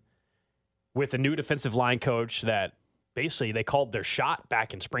season with a new defensive line coach that basically they called their shot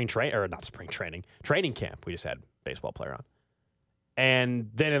back in training camp. We just had a baseball player on. And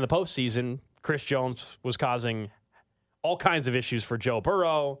then in the postseason, Chris Jones was causing all kinds of issues for Joe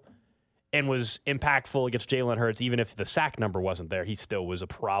Burrow and was impactful against Jalen Hurts. Even if the sack number wasn't there, he still was a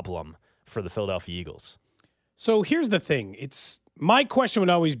problem for the Philadelphia Eagles. So here's the thing. My question would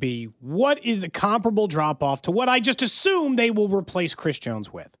always be, what is the comparable drop-off to what I just assume they will replace Chris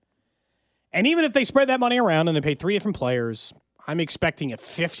Jones with? And even if they spread that money around and they pay 3 different players, I'm expecting a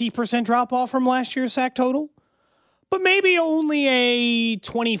 50% drop-off from last year's sack total, but maybe only a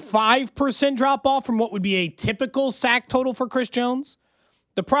 25% drop-off from what would be a typical sack total for Chris Jones.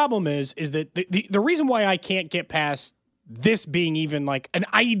 The problem is that the reason why I can't get past this being even like an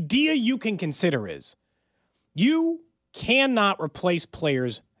idea you can consider is you cannot replace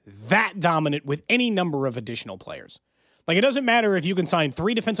players that dominant with any number of additional players. Like, it doesn't matter if you can sign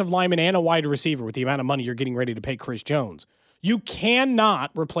 3 defensive linemen and a wide receiver with the amount of money you're getting ready to pay Chris Jones. You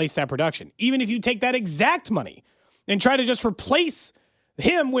cannot replace that production. Even if you take that exact money and try to just replace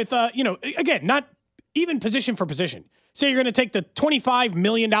him with, again, not even position for position. Say you're going to take the $25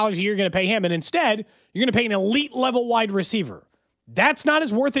 million a year you're going to pay him, and instead you're going to pay an elite level wide receiver. That's not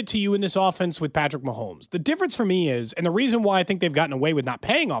as worth it to you in this offense with Patrick Mahomes. The difference for me is, and the reason why I think they've gotten away with not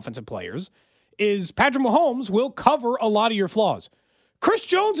paying offensive players, is Patrick Mahomes will cover a lot of your flaws. Chris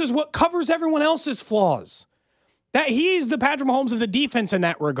Jones is what covers everyone else's flaws. That he's the Patrick Mahomes of the defense in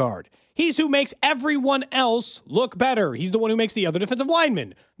that regard. He's who makes everyone else look better. He's the one who makes the other defensive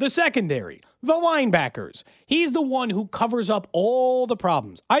linemen, the secondary, the linebackers. He's the one who covers up all the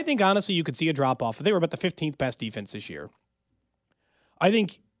problems. I think, honestly, you could see a drop-off. They were about the 15th best defense this year. I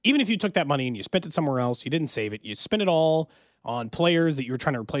think even if you took that money and you spent it somewhere else, you didn't save it, you spent it all on players that you were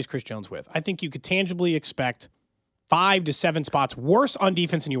trying to replace Chris Jones with, I think you could tangibly expect 5 to 7 spots worse on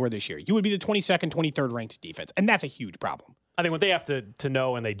defense than you were this year. You would be the 22nd, 23rd ranked defense, and that's a huge problem. I think what they have to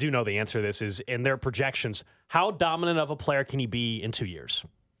know, and they do know the answer to this, is in their projections, how dominant of a player can he be in 2 years?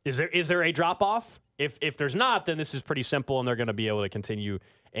 Is there a drop-off? If there's not, then this is pretty simple, and they're going to be able to continue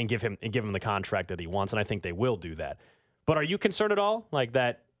and give him the contract that he wants, and I think they will do that. But are you concerned at all, like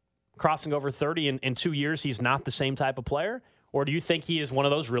that crossing over 30 in 2 years, he's not the same type of player? Or do you think he is one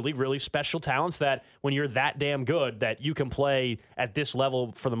of those really, really special talents that when you're that damn good that you can play at this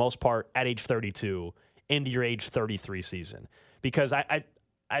level for the most part at age 32 into your age 33 season? Because I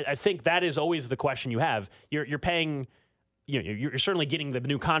think that is always the question you have. You're paying you're certainly getting the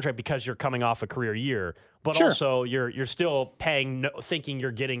new contract because you're coming off a career year, but Sure. also you're still paying, thinking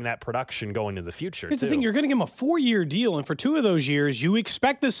you're getting that production going into the future. Here's the thing. You're going to give him a 4-year deal, and for 2 of those years, you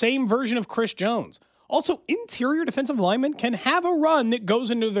expect the same version of Chris Jones. Also, interior defensive linemen can have a run that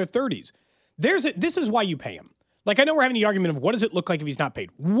goes into their 30s. This is why you pay him. Like, I know we're having the argument of what does it look like if he's not paid?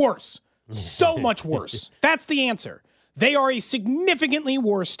 Worse. So much worse. That's the answer. They are a significantly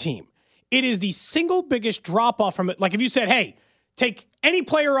worse team. It is the single biggest drop-off from it. Like, if you said, hey, take any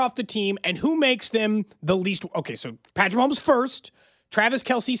player off the team and who makes them the least. Okay, so Patrick Mahomes first, Travis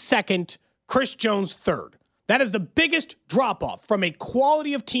Kelce second, Chris Jones third. That is the biggest drop-off from a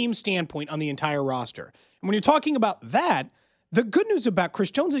quality of team standpoint on the entire roster. And when you're talking about that, the good news about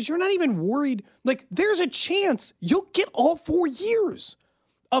Chris Jones is you're not even worried. Like, there's a chance you'll get all 4 years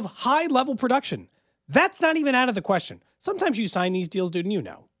of high-level production. That's not even out of the question. Sometimes you sign these deals, dude, and you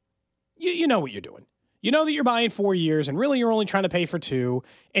know. You know what you're doing. You know that you're buying 4 years, and really you're only trying to pay for 2,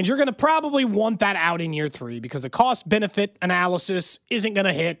 and you're going to probably want that out in year 3 because the cost-benefit analysis isn't going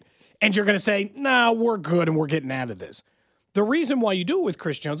to hit, and you're going to say, nah, we're good, and we're getting out of this. The reason why you do it with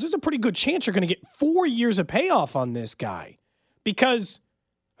Chris Jones, there's a pretty good chance you're going to get 4 years of payoff on this guy. Because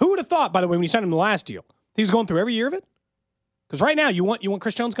who would have thought, by the way, when you signed him the last deal, he was going through every year of it? Because right now, you want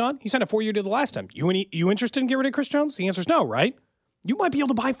Chris Jones gone? He signed a 4-year deal the last time. You interested in getting rid of Chris Jones? The answer is no, right? You might be able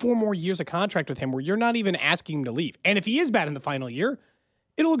to buy 4 more years of contract with him where you're not even asking him to leave. And if he is bad in the final year,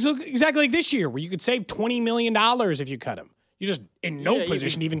 it'll look exactly like this year where you could save $20 million if you cut him. You're just in no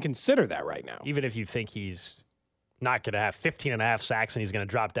position to even consider that right now. Even if you think he's not going to have 15 and a half sacks and he's going to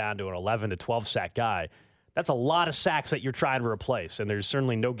drop down to an 11 to 12 sack guy, that's a lot of sacks that you're trying to replace. And there's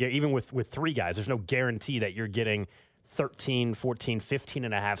certainly no, even with 3 guys, there's no guarantee that you're getting 13, 14, 15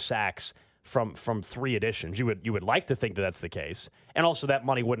 and a half sacks from 3 additions. You would like to think that that's the case. And also that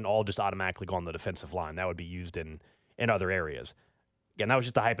money wouldn't all just automatically go on the defensive line. That would be used in other areas. Again, that was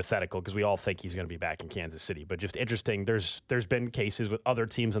just a hypothetical because we all think he's going to be back in Kansas City. But just interesting, there's been cases with other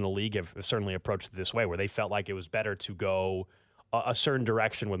teams in the league have certainly approached it this way where they felt like it was better to go a certain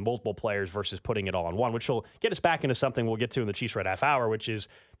direction with multiple players versus putting it all on one, which will get us back into something we'll get to in the Chiefs Red Half Hour, which is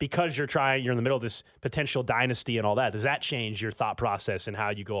because you're in the middle of this potential dynasty and all that, does that change your thought process and how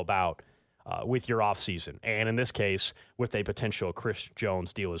you go about with your offseason? And in this case, with a potential Chris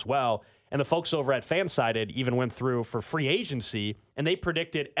Jones deal as well. And the folks over at Fansided even went through for free agency, and they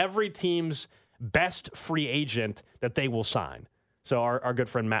predicted every team's best free agent that they will sign. So our good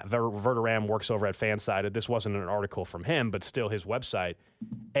friend Matt Verderam works over at Fansided. This wasn't an article from him, but still his website.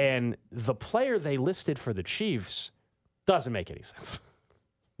 And the player they listed for the Chiefs doesn't make any sense.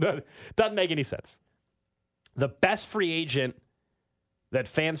 Doesn't make any sense. The best free agent that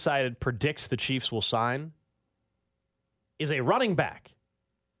Fansided predicts the Chiefs will sign is a running back.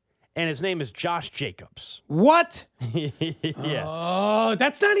 And his name is Josh Jacobs. What? Yeah. Oh,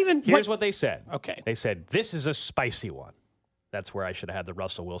 that's not even... Here's what they said. Okay. They said, this is a spicy one. That's where I should have had the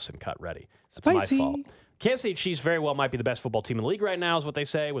Russell Wilson cut ready. That's Spicy. my fault. Kansas City Chiefs very well might be the best football team in the league right now, is what they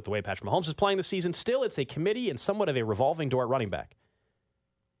say, with the way Patrick Mahomes is playing this season. Still, it's a committee and somewhat of a revolving door at running back.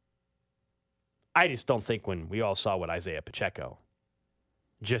 I just don't think when we all saw what Isaiah Pacheco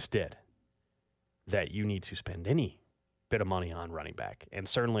just did, that you need to spend any bit of money on running back. And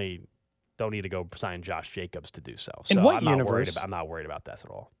certainly don't need to go sign Josh Jacobs to do so. In so what I'm universe? not worried about that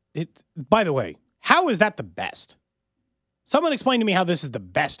at all. By the way, how is that the best? Someone explain to me how this is the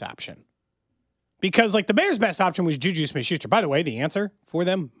best option. Because, like, the Bears' best option was Juju Smith-Schuster. By the way, the answer for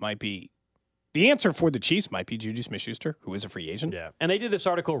the Chiefs might be Juju Smith-Schuster, who is a free agent. Yeah, and they did this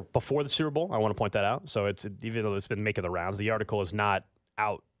article before the Super Bowl. I want to point that out. So it's, even though it's been making the rounds, the article is not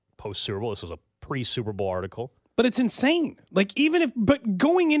out post-Super Bowl. This was a pre-Super Bowl article. But it's insane. Like, but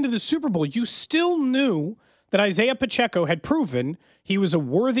going into the Super Bowl, you still knew that Isaiah Pacheco had proven he was a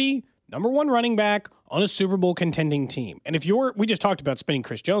worthy number 1 running back on a Super Bowl contending team. And we just talked about spending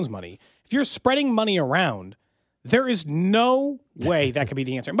Chris Jones money. If you're spreading money around, there is no way that could be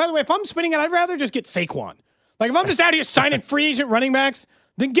the answer. And by the way, if I'm spending it, I'd rather just get Saquon. Like, if I'm just out here signing free agent running backs,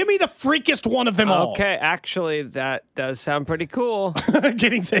 then give me the freakest one of them all. Okay, actually, that does sound pretty cool.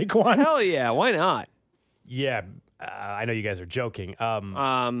 Getting Saquon? Hell yeah, why not? Yeah, I know you guys are joking.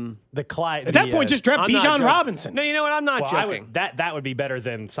 The Clyde at that point, just draft Bijan Robinson. No, you know what? I'm not joking. That would be better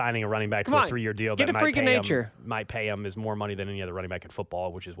than signing a running back to a 3-year deal. Get that a freak of nature. Might pay him is more money than any other running back in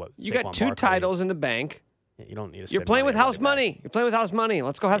football, which is what you Saquon got 2 titles in the bank. You don't need to. You're playing with house money. You're playing with house money.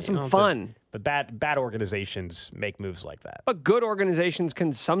 Let's go have some fun. But bad organizations make moves like that. But good organizations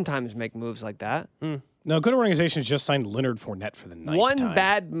can sometimes make moves like that. No, good organizations just signed Leonard Fournette for the 9th time. One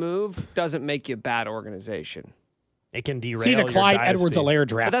bad move doesn't make you a bad organization. It can derail See the your Clyde dynasty. Edwards-Helaire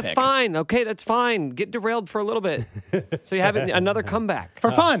draft But that's pick. fine. Okay, that's fine. Get derailed for a little bit. So you have another comeback.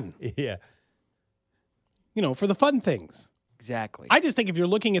 For fun. Yeah. For the fun things. Exactly. I just think if you're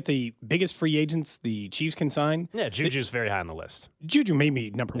looking at the biggest free agents the Chiefs can sign. Yeah, Juju's very high on the list. Juju may be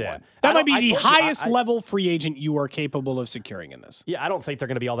number Yeah. one. That might be I the told you, highest level free agent you are capable of securing in this. Yeah, I don't think they're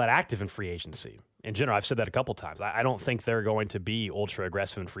going to be all that active in free agency. In general, I've said that a couple times. I don't think they're going to be ultra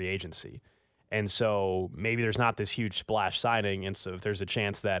aggressive in free agency. And so maybe there's not this huge splash signing. And so if there's a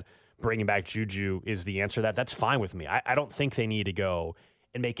chance that bringing back Juju is the answer, that's fine with me. I don't think they need to go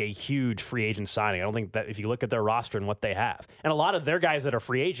and make a huge free agent signing. I don't think that if you look at their roster and what they have. And a lot of their guys that are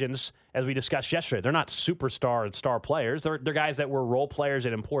free agents, as we discussed yesterday, they're not superstar and star players. They're guys that were role players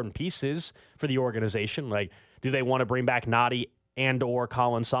and important pieces for the organization. Like, do they want to bring back Noddy and or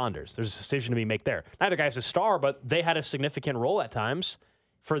Colin Saunders? There's a decision to be made there. Neither guy's a star, but they had a significant role at times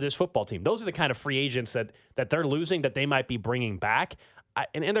for this football team. Those are the kind of free agents that they're losing that they might be bringing back.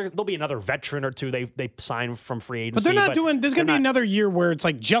 And there'll be another veteran or two they sign from free agency. But they're not doing. There's going to be another year where it's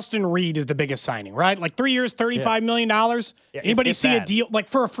like Justin Reed is the biggest signing, right? Like 3 years, $35 million. Yeah, Anybody if see that. a deal like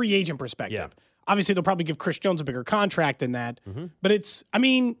for a free agent perspective? Yeah. Obviously, they'll probably give Chris Jones a bigger contract than that. But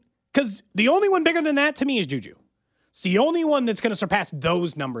because the only one bigger than that to me is Juju. It's the only one that's going to surpass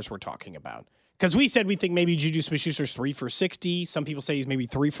those numbers we're talking about. Because we said we think maybe Juju Smith-Schuster's 3 for 60. Some people say he's maybe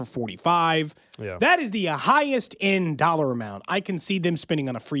 3 for 45. Yeah. That is the highest end dollar amount I can see them spending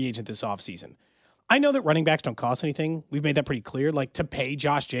on a free agent this offseason. I know that running backs don't cost anything. We've made that pretty clear. Like, to pay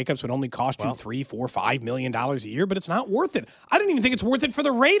Josh Jacobs would only cost you $3, $4, $5 million a year, but it's not worth it. I don't even think it's worth it for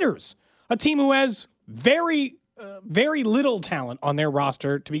the Raiders, a team who has very little talent on their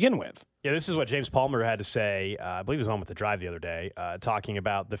roster to begin with. Yeah, this is what James Palmer had to say. I believe he was on with The Drive the other day, talking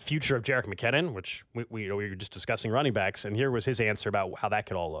about the future of Jerick McKinnon, which we were just discussing running backs, and here was his answer about how that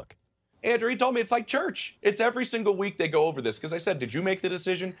could all look. Andrew, he told me it's like church. It's every single week they go over this. Because I said, did you make the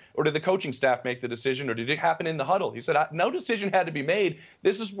decision, or did the coaching staff make the decision, or did it happen in the huddle? He said, no decision had to be made.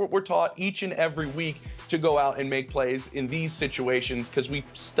 This is what we're taught each and every week, to go out and make plays in these situations, because we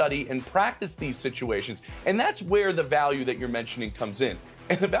study and practice these situations. And that's where the value that you're mentioning comes in.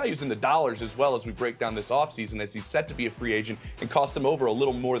 And the value's in the dollars as well, as we break down this offseason, as he's set to be a free agent and cost them over a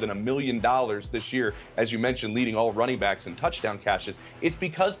little more than $1 million this year, as you mentioned, leading all running backs in touchdown catches. It's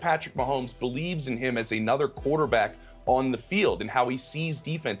because Patrick Mahomes believes in him as another quarterback on the field and how he sees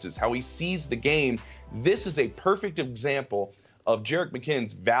defenses, how he sees the game. This is a perfect example of Jerick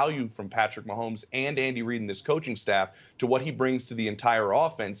McKinnon's value from Patrick Mahomes and Andy Reid and this coaching staff to what he brings to the entire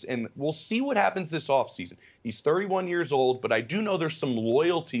offense. And we'll see what happens this offseason. He's 31 years old, but I do know there's some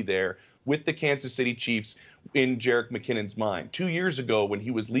loyalty there with the Kansas City Chiefs in Jerick McKinnon's mind. 2 years ago, when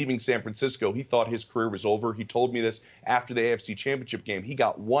he was leaving San Francisco, he thought his career was over. He told me this after the AFC Championship game. He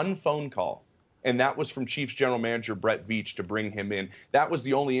got one phone call, and that was from Chiefs general manager Brett Veach to bring him in. That was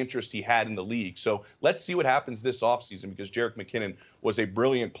the only interest he had in the league. So let's see what happens this offseason, because Jerick McKinnon was a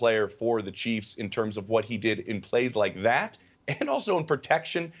brilliant player for the Chiefs in terms of what he did in plays like that, and also in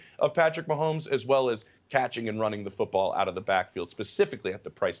protection of Patrick Mahomes, as well as catching and running the football out of the backfield, specifically at the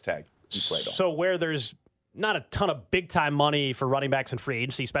price tag he played on. So where there's not a ton of big-time money for running backs in free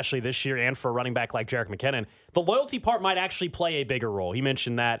agency, especially this year, and for a running back like Jerick McKinnon, the loyalty part might actually play a bigger role. He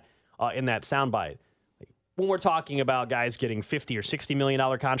mentioned that in that soundbite. When we're talking about guys getting $50 or $60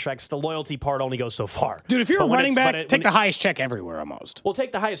 million contracts, the loyalty part only goes so far. Dude, if you're a running back, take the highest check everywhere almost. Well,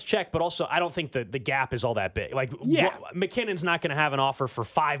 take the highest check, but also I don't think the gap is all that big. Like, McKinnon's not going to have an offer for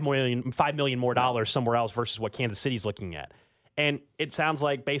 $5 million more dollars somewhere else versus what Kansas City's looking at. And it sounds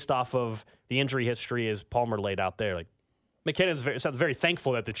like, based off of the injury history as Palmer laid out there, like, McKinnon's sounds very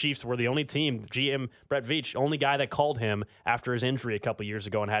thankful that the Chiefs were the only team, GM Brett Veach, only guy that called him after his injury a couple years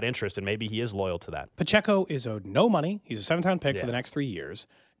ago and had interest, and maybe he is loyal to that. Pacheco is owed no money. He's a seventh-round pick for the next 3 years.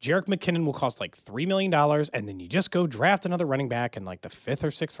 Jerick McKinnon will cost like $3 million, and then you just go draft another running back in like the 5th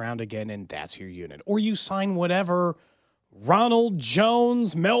or 6th round again, and that's your unit. Or you sign whatever Ronald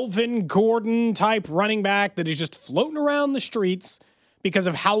Jones, Melvin Gordon type running back that is just floating around the streets because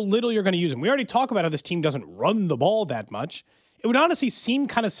of how little you're going to use him. We already talk about how this team doesn't run the ball that much. It would honestly seem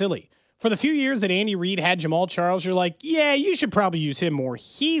kind of silly. For the few years that Andy Reid had Jamal Charles, you're like, yeah, you should probably use him more.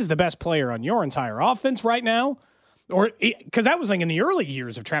 He's the best player on your entire offense right now. Or because that was like in the early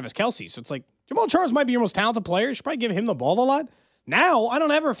years of Travis Kelce. So it's like, Jamal Charles might be your most talented player. You should probably give him the ball a lot. Now, I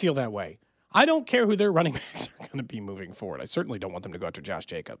don't ever feel that way. I don't care who their running backs are going to be moving forward. I certainly don't want them to go after Josh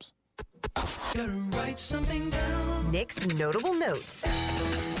Jacobs. Gotta write something down. Nick's notable notes.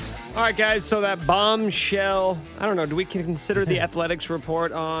 All right, guys, so that bombshell, I don't know, do we consider the Athletics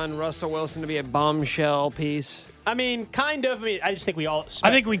report on Russell Wilson to be a bombshell piece? I mean, kind of. I mean, I just think we all.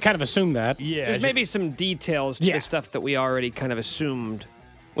 I think we kind of assumed that. Yeah. There's maybe some details to the stuff that we already kind of assumed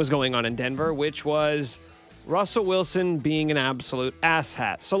was going on in Denver, which was Russell Wilson being an absolute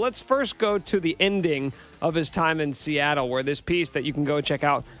asshat. So let's first go to the ending of his time in Seattle, where this piece that you can go check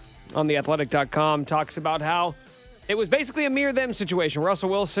out on theathletic.com talks about how it was basically a mere them situation. Russell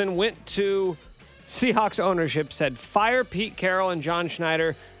Wilson went to Seahawks ownership, said fire Pete Carroll and John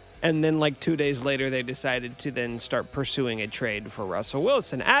Schneider, and then like 2 days later they decided to then start pursuing a trade for Russell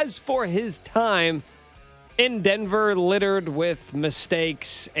Wilson. As for his time in Denver, littered with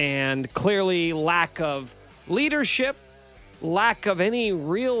mistakes and clearly lack of leadership, lack of any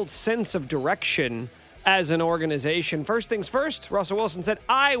real sense of direction as an organization. First things first, Russell Wilson said,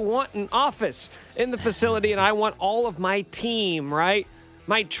 I want an office in the facility and I want all of my team, right?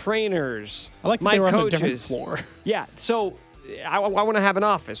 My trainers, I like that my they were coaches. on a different floor. Yeah, so I want to have an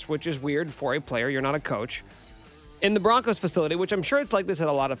office, which is weird for a player. You're not a coach. In the Broncos facility, which I'm sure it's like this at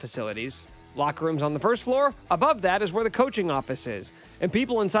a lot of facilities, locker rooms on the first floor. Above that is where the coaching office is. And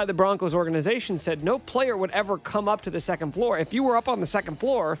people inside the Broncos organization said no player would ever come up to the second floor. If you were up on the second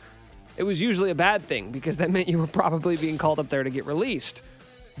floor, it was usually a bad thing because that meant you were probably being called up there to get released.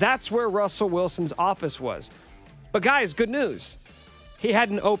 That's where Russell Wilson's office was. But guys, good news. He had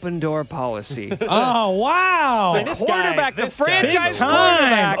an open door policy. Oh, wow. The quarterback, the franchise Big time.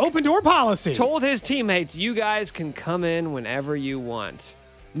 quarterback, Open door policy. told his teammates, you guys can come in whenever you want.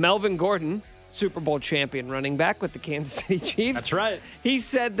 Melvin Gordon, Super Bowl champion running back with the Kansas City Chiefs. That's right. He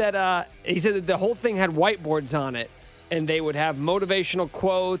said that the whole thing had whiteboards on it, and they would have motivational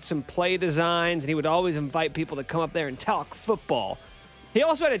quotes and play designs, and he would always invite people to come up there and talk football. He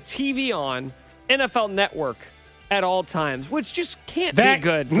also had a TV on, NFL Network, at all times, which just can't be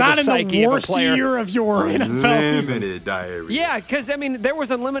good for not the psyche in the worst of a player. year of your NFL season. Unlimited diarrhea. Yeah, because, I mean, there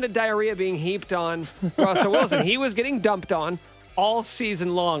was unlimited diarrhea being heaped on Russell Wilson. He was getting dumped on all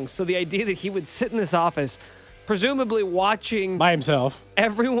season long. So the idea that he would sit in this office, presumably watching by himself,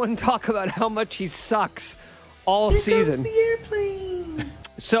 everyone talk about how much he sucks all season. Comes the airplane.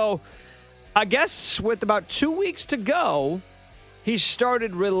 So I guess with about 2 weeks to go, he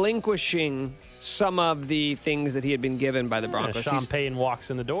started relinquishing some of the things that he had been given by the Broncos. Sean Payton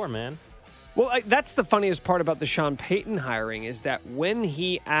walks in the door, man. Well, that's the funniest part about the Sean Payton hiring is that when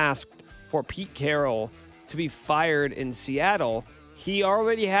he asked for Pete Carroll to be fired in Seattle, he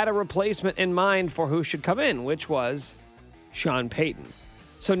already had a replacement in mind for who should come in, which was Sean Payton.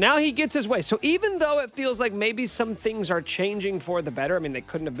 So now he gets his way. So even though it feels like maybe some things are changing for the better, I mean, they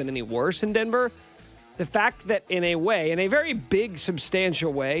couldn't have been any worse in Denver, the fact that in a way, in a very big,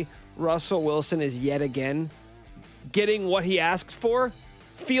 substantial way, Russell Wilson is yet again getting what he asked for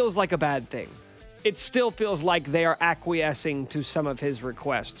feels like a bad thing. It still feels like they are acquiescing to some of his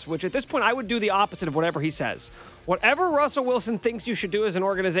requests, which at this point I would do the opposite of whatever he says. Whatever Russell Wilson thinks you should do as an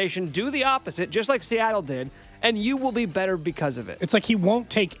organization, do the opposite, just like Seattle did, and you will be better because of it. It's like he won't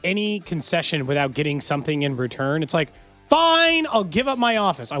take any concession without getting something in return. It's like, fine, I'll give up my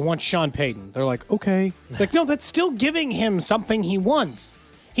office. I want Sean Payton. They're like, okay. Like, no, that's still giving him something he wants.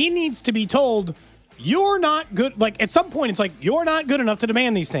 He needs to be told, you're not good. Like, at some point, it's like, you're not good enough to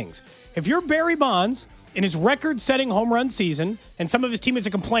demand these things. If you're Barry Bonds in his record-setting home run season, and some of his teammates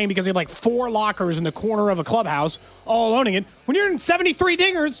have complained because he had like 4 lockers in the corner of a clubhouse, all owning it, when you're in 73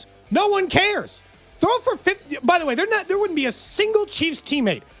 dingers, no one cares. Throw for 50. By the way, there wouldn't be a single Chiefs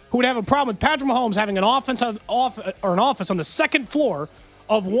teammate who would have a problem with Patrick Mahomes having an office on the second floor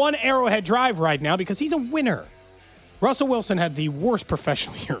of one Arrowhead Drive right now because he's a winner. Russell Wilson had the worst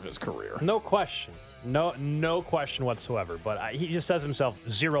professional year of his career. No question. No question whatsoever. But he just does himself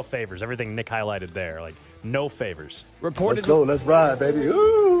zero favors. Everything Nick highlighted there, like no favors. Let's go. Let's ride, baby.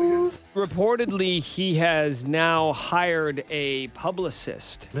 Ooh. Reportedly, he has now hired a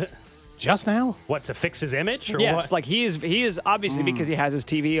publicist. Just now? What, to fix his image? Or yes, what? like he is obviously because he has his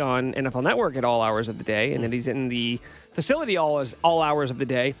TV on NFL Network at all hours of the day, and then he's in the facility all hours of the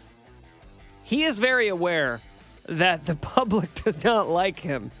day. He is very aware that the public does not like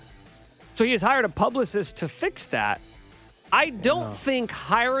him. So he has hired a publicist to fix that. I don't think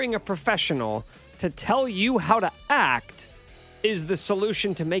hiring a professional to tell you how to act is the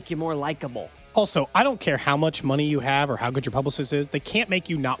solution to make you more likable. Also, I don't care how much money you have or how good your publicist is. They can't make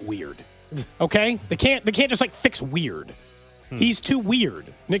you not weird. Okay? They can't just like fix weird. He's too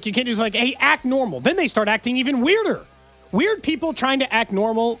weird. Nick, you can't just like, hey, act normal. Then they start acting even weirder. Weird people trying to act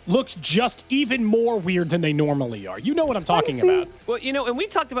normal looks just even more weird than they normally are. You know what I'm talking about. Well, and we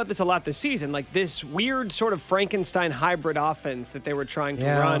talked about this a lot this season, like this weird sort of Frankenstein hybrid offense that they were trying to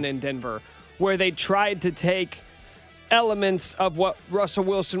run in Denver, where they tried to take elements of what Russell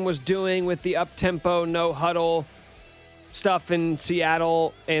Wilson was doing with the up-tempo, no-huddle stuff in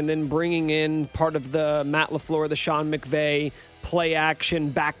Seattle, and then bringing in part of the Matt LaFleur, the Sean McVay play action,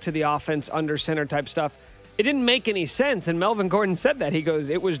 back to the offense, under center type stuff. It didn't make any sense, and Melvin Gordon said that. He goes,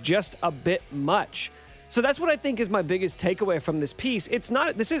 it was just a bit much. So that's what I think is my biggest takeaway from this piece. It's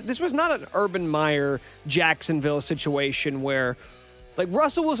not this was not an Urban Meyer, Jacksonville situation where, like,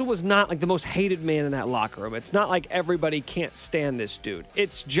 Russell Wilson was not like the most hated man in that locker room. It's not like everybody can't stand this dude.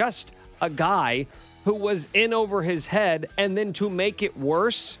 It's just a guy who was in over his head, and then to make it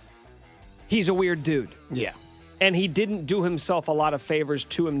worse, he's a weird dude. Yeah. And he didn't do himself a lot of favors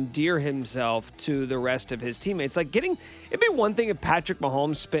to endear himself to the rest of his teammates. Like, it'd be one thing if Patrick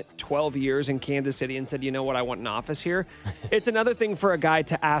Mahomes spent 12 years in Kansas City and said, you know what, I want an office here. It's another thing for a guy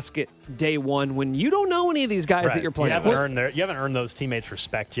to ask it day one when you don't know any of these guys that you're playing with. You haven't earned those teammates'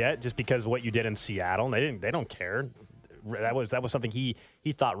 respect yet, just because of what you did in Seattle. They don't care. That was something he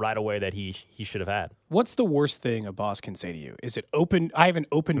thought right away that he should have had. What's the worst thing a boss can say to you? Is it open? I have an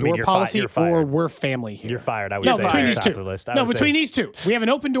open door policy, or we're family here. You're fired. I would say between these two. Between these two, we have an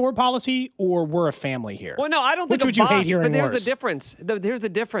open door policy, or we're a family here. Well, no, I don't think Which would you hate hearing but there's worse? the difference. Here's the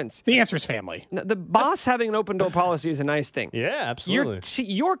difference. The answer is family. No, the boss having an open door policy is a nice thing. Yeah, absolutely.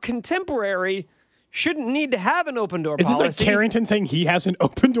 Your contemporary shouldn't need to have an open door policy. Is this like Carrington saying he has an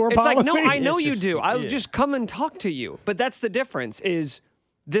open door policy? It's like, no, I know you do. I'll just come and talk to you. But that's the difference. Is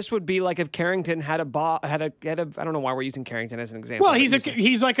this would be like if Carrington had a I don't know why we're using Carrington as an example. Well, he's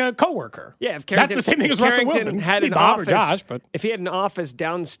like a coworker. Yeah, if Carrington, that's the same thing as Russell Wilson. Had an Bob office, or Josh, but if he had an office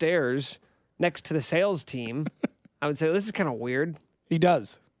downstairs next to the sales team, I would say this is kind of weird. He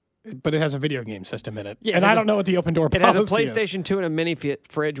does. But it has a video game system in it. Yeah, and I don't know what the open door policy is. It has a PlayStation 2 and a mini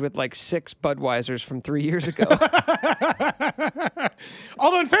fridge with like 6 Budweisers from 3 years ago.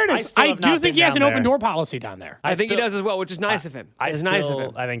 Although, in fairness, I do think he has an open door policy down there. I think he does as well, which is nice of him. It's nice of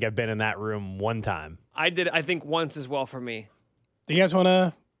him. I think I've been in that room one time. I think once as well for me. Do you guys want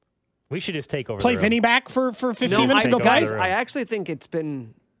to We should just take over play the room. Vinny back for 15 minutes and go play? Guys, I actually think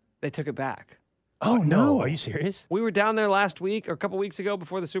they took it back. Oh, no. Are you serious? We were down there last week or a couple weeks ago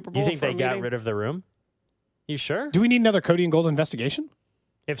before the Super Bowl. You think for they a got meeting. rid of the room? You sure? Do we need another Cody and Gold investigation?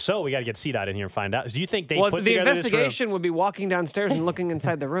 If so, we got to get CDOT in here and find out. Do you think they put the together investigation would be walking downstairs and looking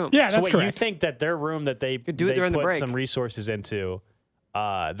inside the room. Yeah, that's so wait, correct. You think that their room that they could do it during the put break. some resources into,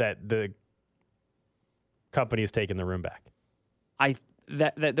 that the company is taking the room back?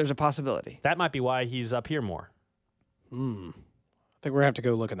 That there's a possibility. That might be why he's up here more. I think we're going to have to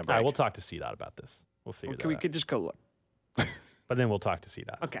go look in the break. All right, we'll talk to CDOT about this. We'll figure that out. We could just go look. But then we'll talk to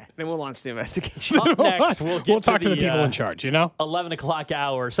CDOT. Okay, then we'll launch the investigation. Up next, we'll talk to the people in charge, 11 o'clock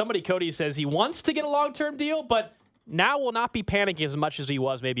hour. Somebody, Cody, says he wants to get a long-term deal, but now will not be panicking as much as he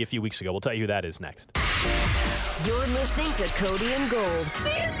was maybe a few weeks ago. We'll tell you who that is next. You're listening to Cody and Gold.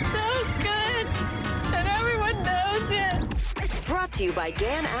 He's so good, and everyone knows it. Brought to you by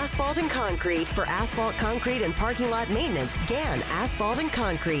Gann Asphalt and Concrete. For asphalt, concrete, and parking lot maintenance, Gann Asphalt and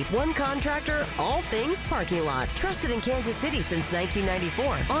Concrete. One contractor, all things parking lot. Trusted in Kansas City since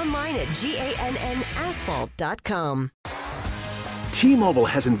 1994. Online at GANNasphalt.com. T-Mobile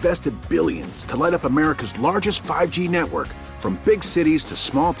has invested billions to light up America's largest 5G network, from big cities to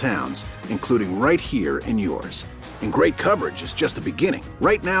small towns, including right here in yours. And great coverage is just the beginning.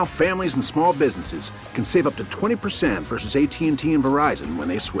 Right now, families and small businesses can save up to 20% versus AT&T and Verizon when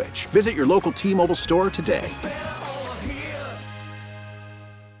they switch. Visit your local T-Mobile store today.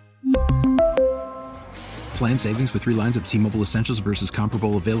 Plan savings with 3 lines of T-Mobile Essentials versus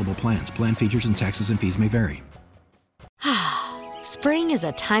comparable available plans. Plan features and taxes and fees may vary. Spring is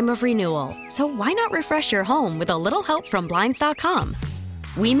a time of renewal, so why not refresh your home with a little help from Blinds.com?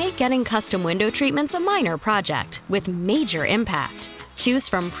 We make getting custom window treatments a minor project with major impact. Choose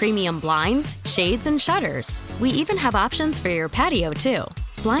from premium blinds, shades, and shutters. We even have options for your patio, too.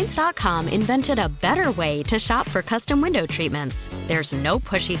 Blinds.com invented a better way to shop for custom window treatments. There's no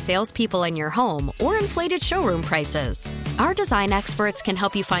pushy salespeople in your home or inflated showroom prices. Our design experts can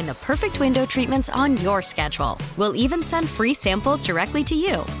help you find the perfect window treatments on your schedule. We'll even send free samples directly to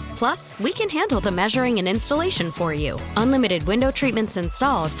you. Plus, we can handle the measuring and installation for you. Unlimited window treatments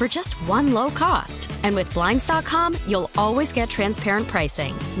installed for just one low cost. And with Blinds.com, you'll always get transparent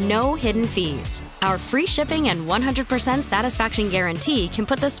pricing. No hidden fees. Our free shipping and 100% satisfaction guarantee can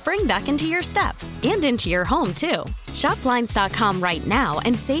put the spring back into your step and into your home, too. Shop Blinds.com right now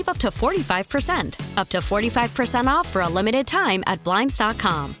and save up to 45%. Up to 45% off for a limited time at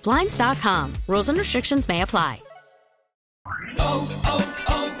Blinds.com. Blinds.com. Rules and restrictions may apply.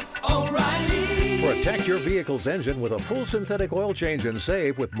 We're a Protect your vehicle's engine with a full synthetic oil change and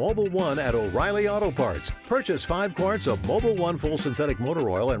save with Mobil 1 at O'Reilly Auto Parts. Purchase 5 quarts of Mobil 1 full synthetic motor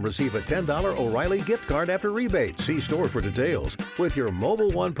oil and receive a $10 O'Reilly gift card after rebate. See store for details. With your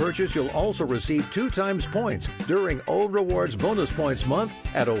Mobil 1 purchase, you'll also receive 2 times points during Old Rewards Bonus Points Month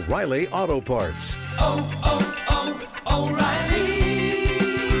at O'Reilly Auto Parts. O'Reilly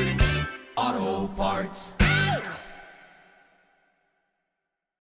Auto Parts.